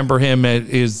remember him. It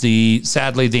is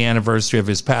sadly the anniversary of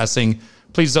his passing.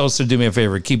 Please also do me a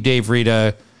favor, keep Dave,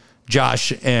 Rita,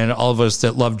 Josh, and all of us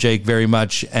that love Jake very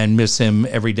much and miss him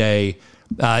every day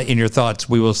in your thoughts.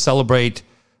 We will celebrate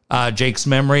Jake's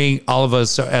memory, all of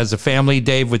us as a family,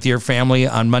 Dave, with your family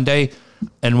on Monday,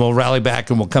 and we'll rally back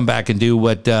and we'll come back and do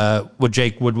what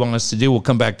Jake would want us to do. We'll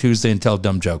come back Tuesday and tell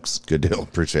dumb jokes. Good deal.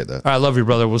 Appreciate that. All right, love you,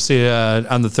 brother. We'll see you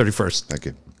on the 31st. Thank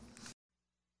you.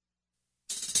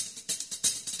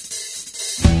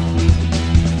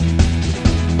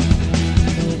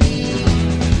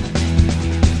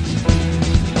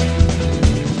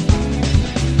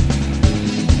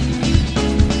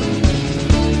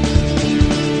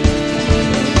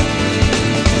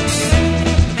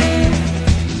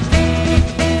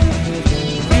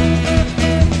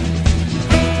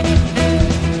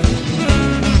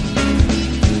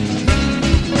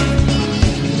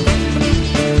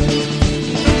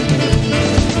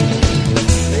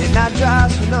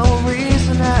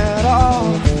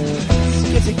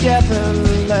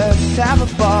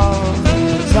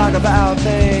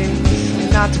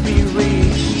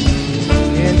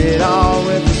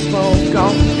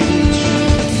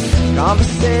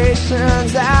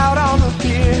 Conversations out on the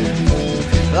pier,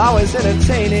 always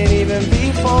entertaining even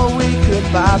before we could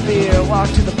buy beer. Walk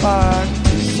to the park,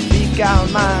 speak our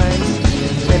minds,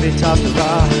 maybe toss the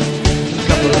rock a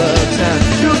couple of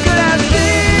times. You could have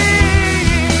seen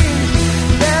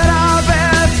that our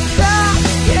best time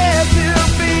yet to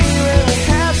be when we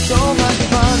had so much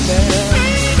fun there.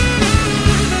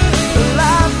 A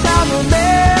lifetime of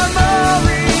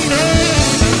memories.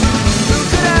 You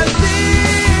could have seen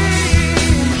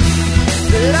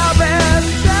that our best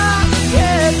time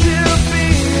yet to be,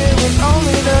 it was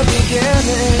only the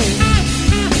beginning.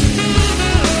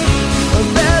 A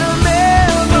better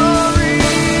memory,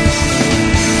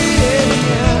 yeah.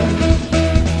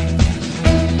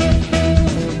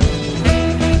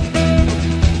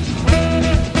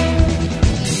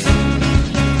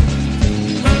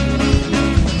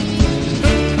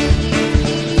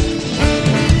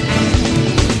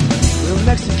 Real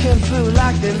Mexican food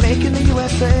like they make in the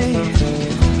USA.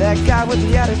 That guy with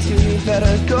the attitude, he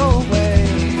better go away.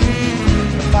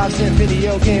 A 5-cent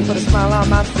video game put a smile on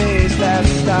my face. That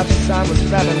stop sign was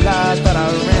rather large, but I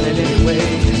ran it anyway.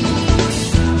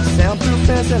 Soundproof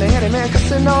fence and a handyman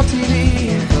cussing on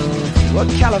TV. What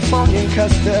Californian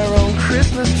cuts their own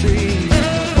Christmas tree?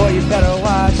 Boy, you better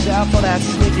watch out for that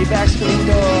sneaky back screen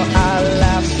door. I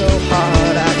laughed so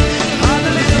hard I hardly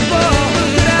believe it.